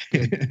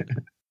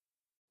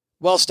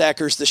 Well,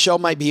 Stackers, the show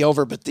might be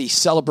over, but the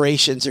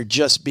celebrations are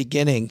just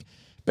beginning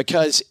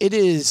because it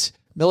is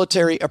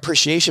Military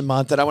Appreciation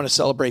Month, and I want to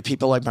celebrate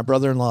people like my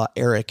brother-in-law,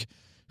 Eric,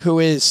 who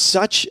is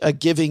such a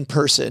giving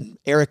person.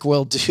 Eric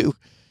will do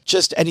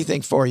just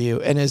anything for you.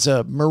 And as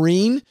a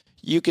Marine,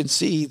 you can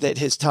see that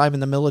his time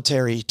in the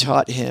military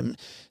taught him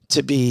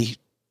to be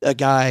a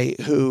guy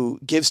who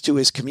gives to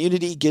his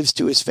community, gives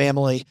to his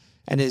family,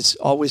 and is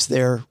always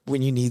there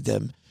when you need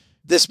them.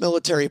 This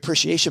Military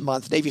Appreciation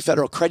Month, Navy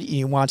Federal Credit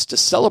Union wants to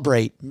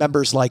celebrate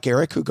members like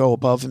Eric who go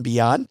above and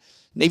beyond.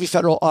 Navy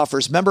Federal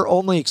offers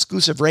member-only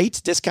exclusive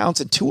rates, discounts,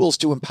 and tools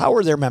to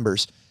empower their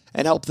members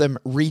and help them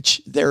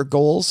reach their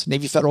goals.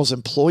 Navy Federal's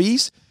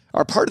employees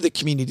are part of the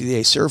community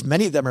they serve.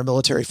 Many of them are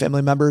military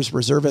family members,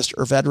 reservists,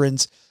 or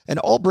veterans, and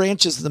all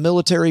branches of the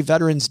military,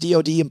 veterans,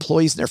 DoD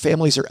employees, and their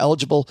families are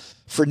eligible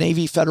for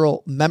Navy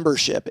Federal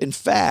membership. In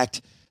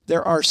fact,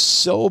 there are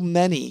so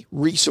many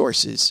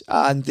resources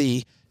on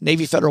the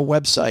Navy Federal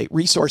website,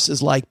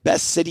 resources like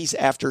Best Cities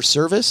After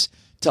Service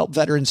to help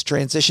veterans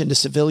transition to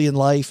civilian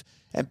life,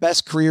 and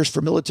Best Careers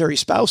for Military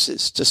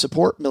Spouses to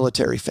support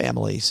military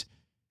families.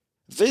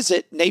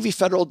 Visit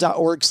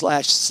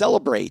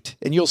NavyFederal.org/celebrate,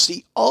 and you'll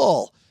see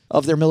all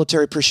of their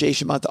Military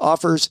Appreciation Month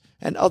offers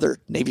and other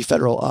Navy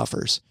Federal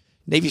offers.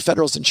 Navy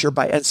Federal is insured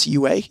by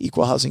NCUA,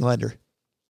 Equal Housing Lender.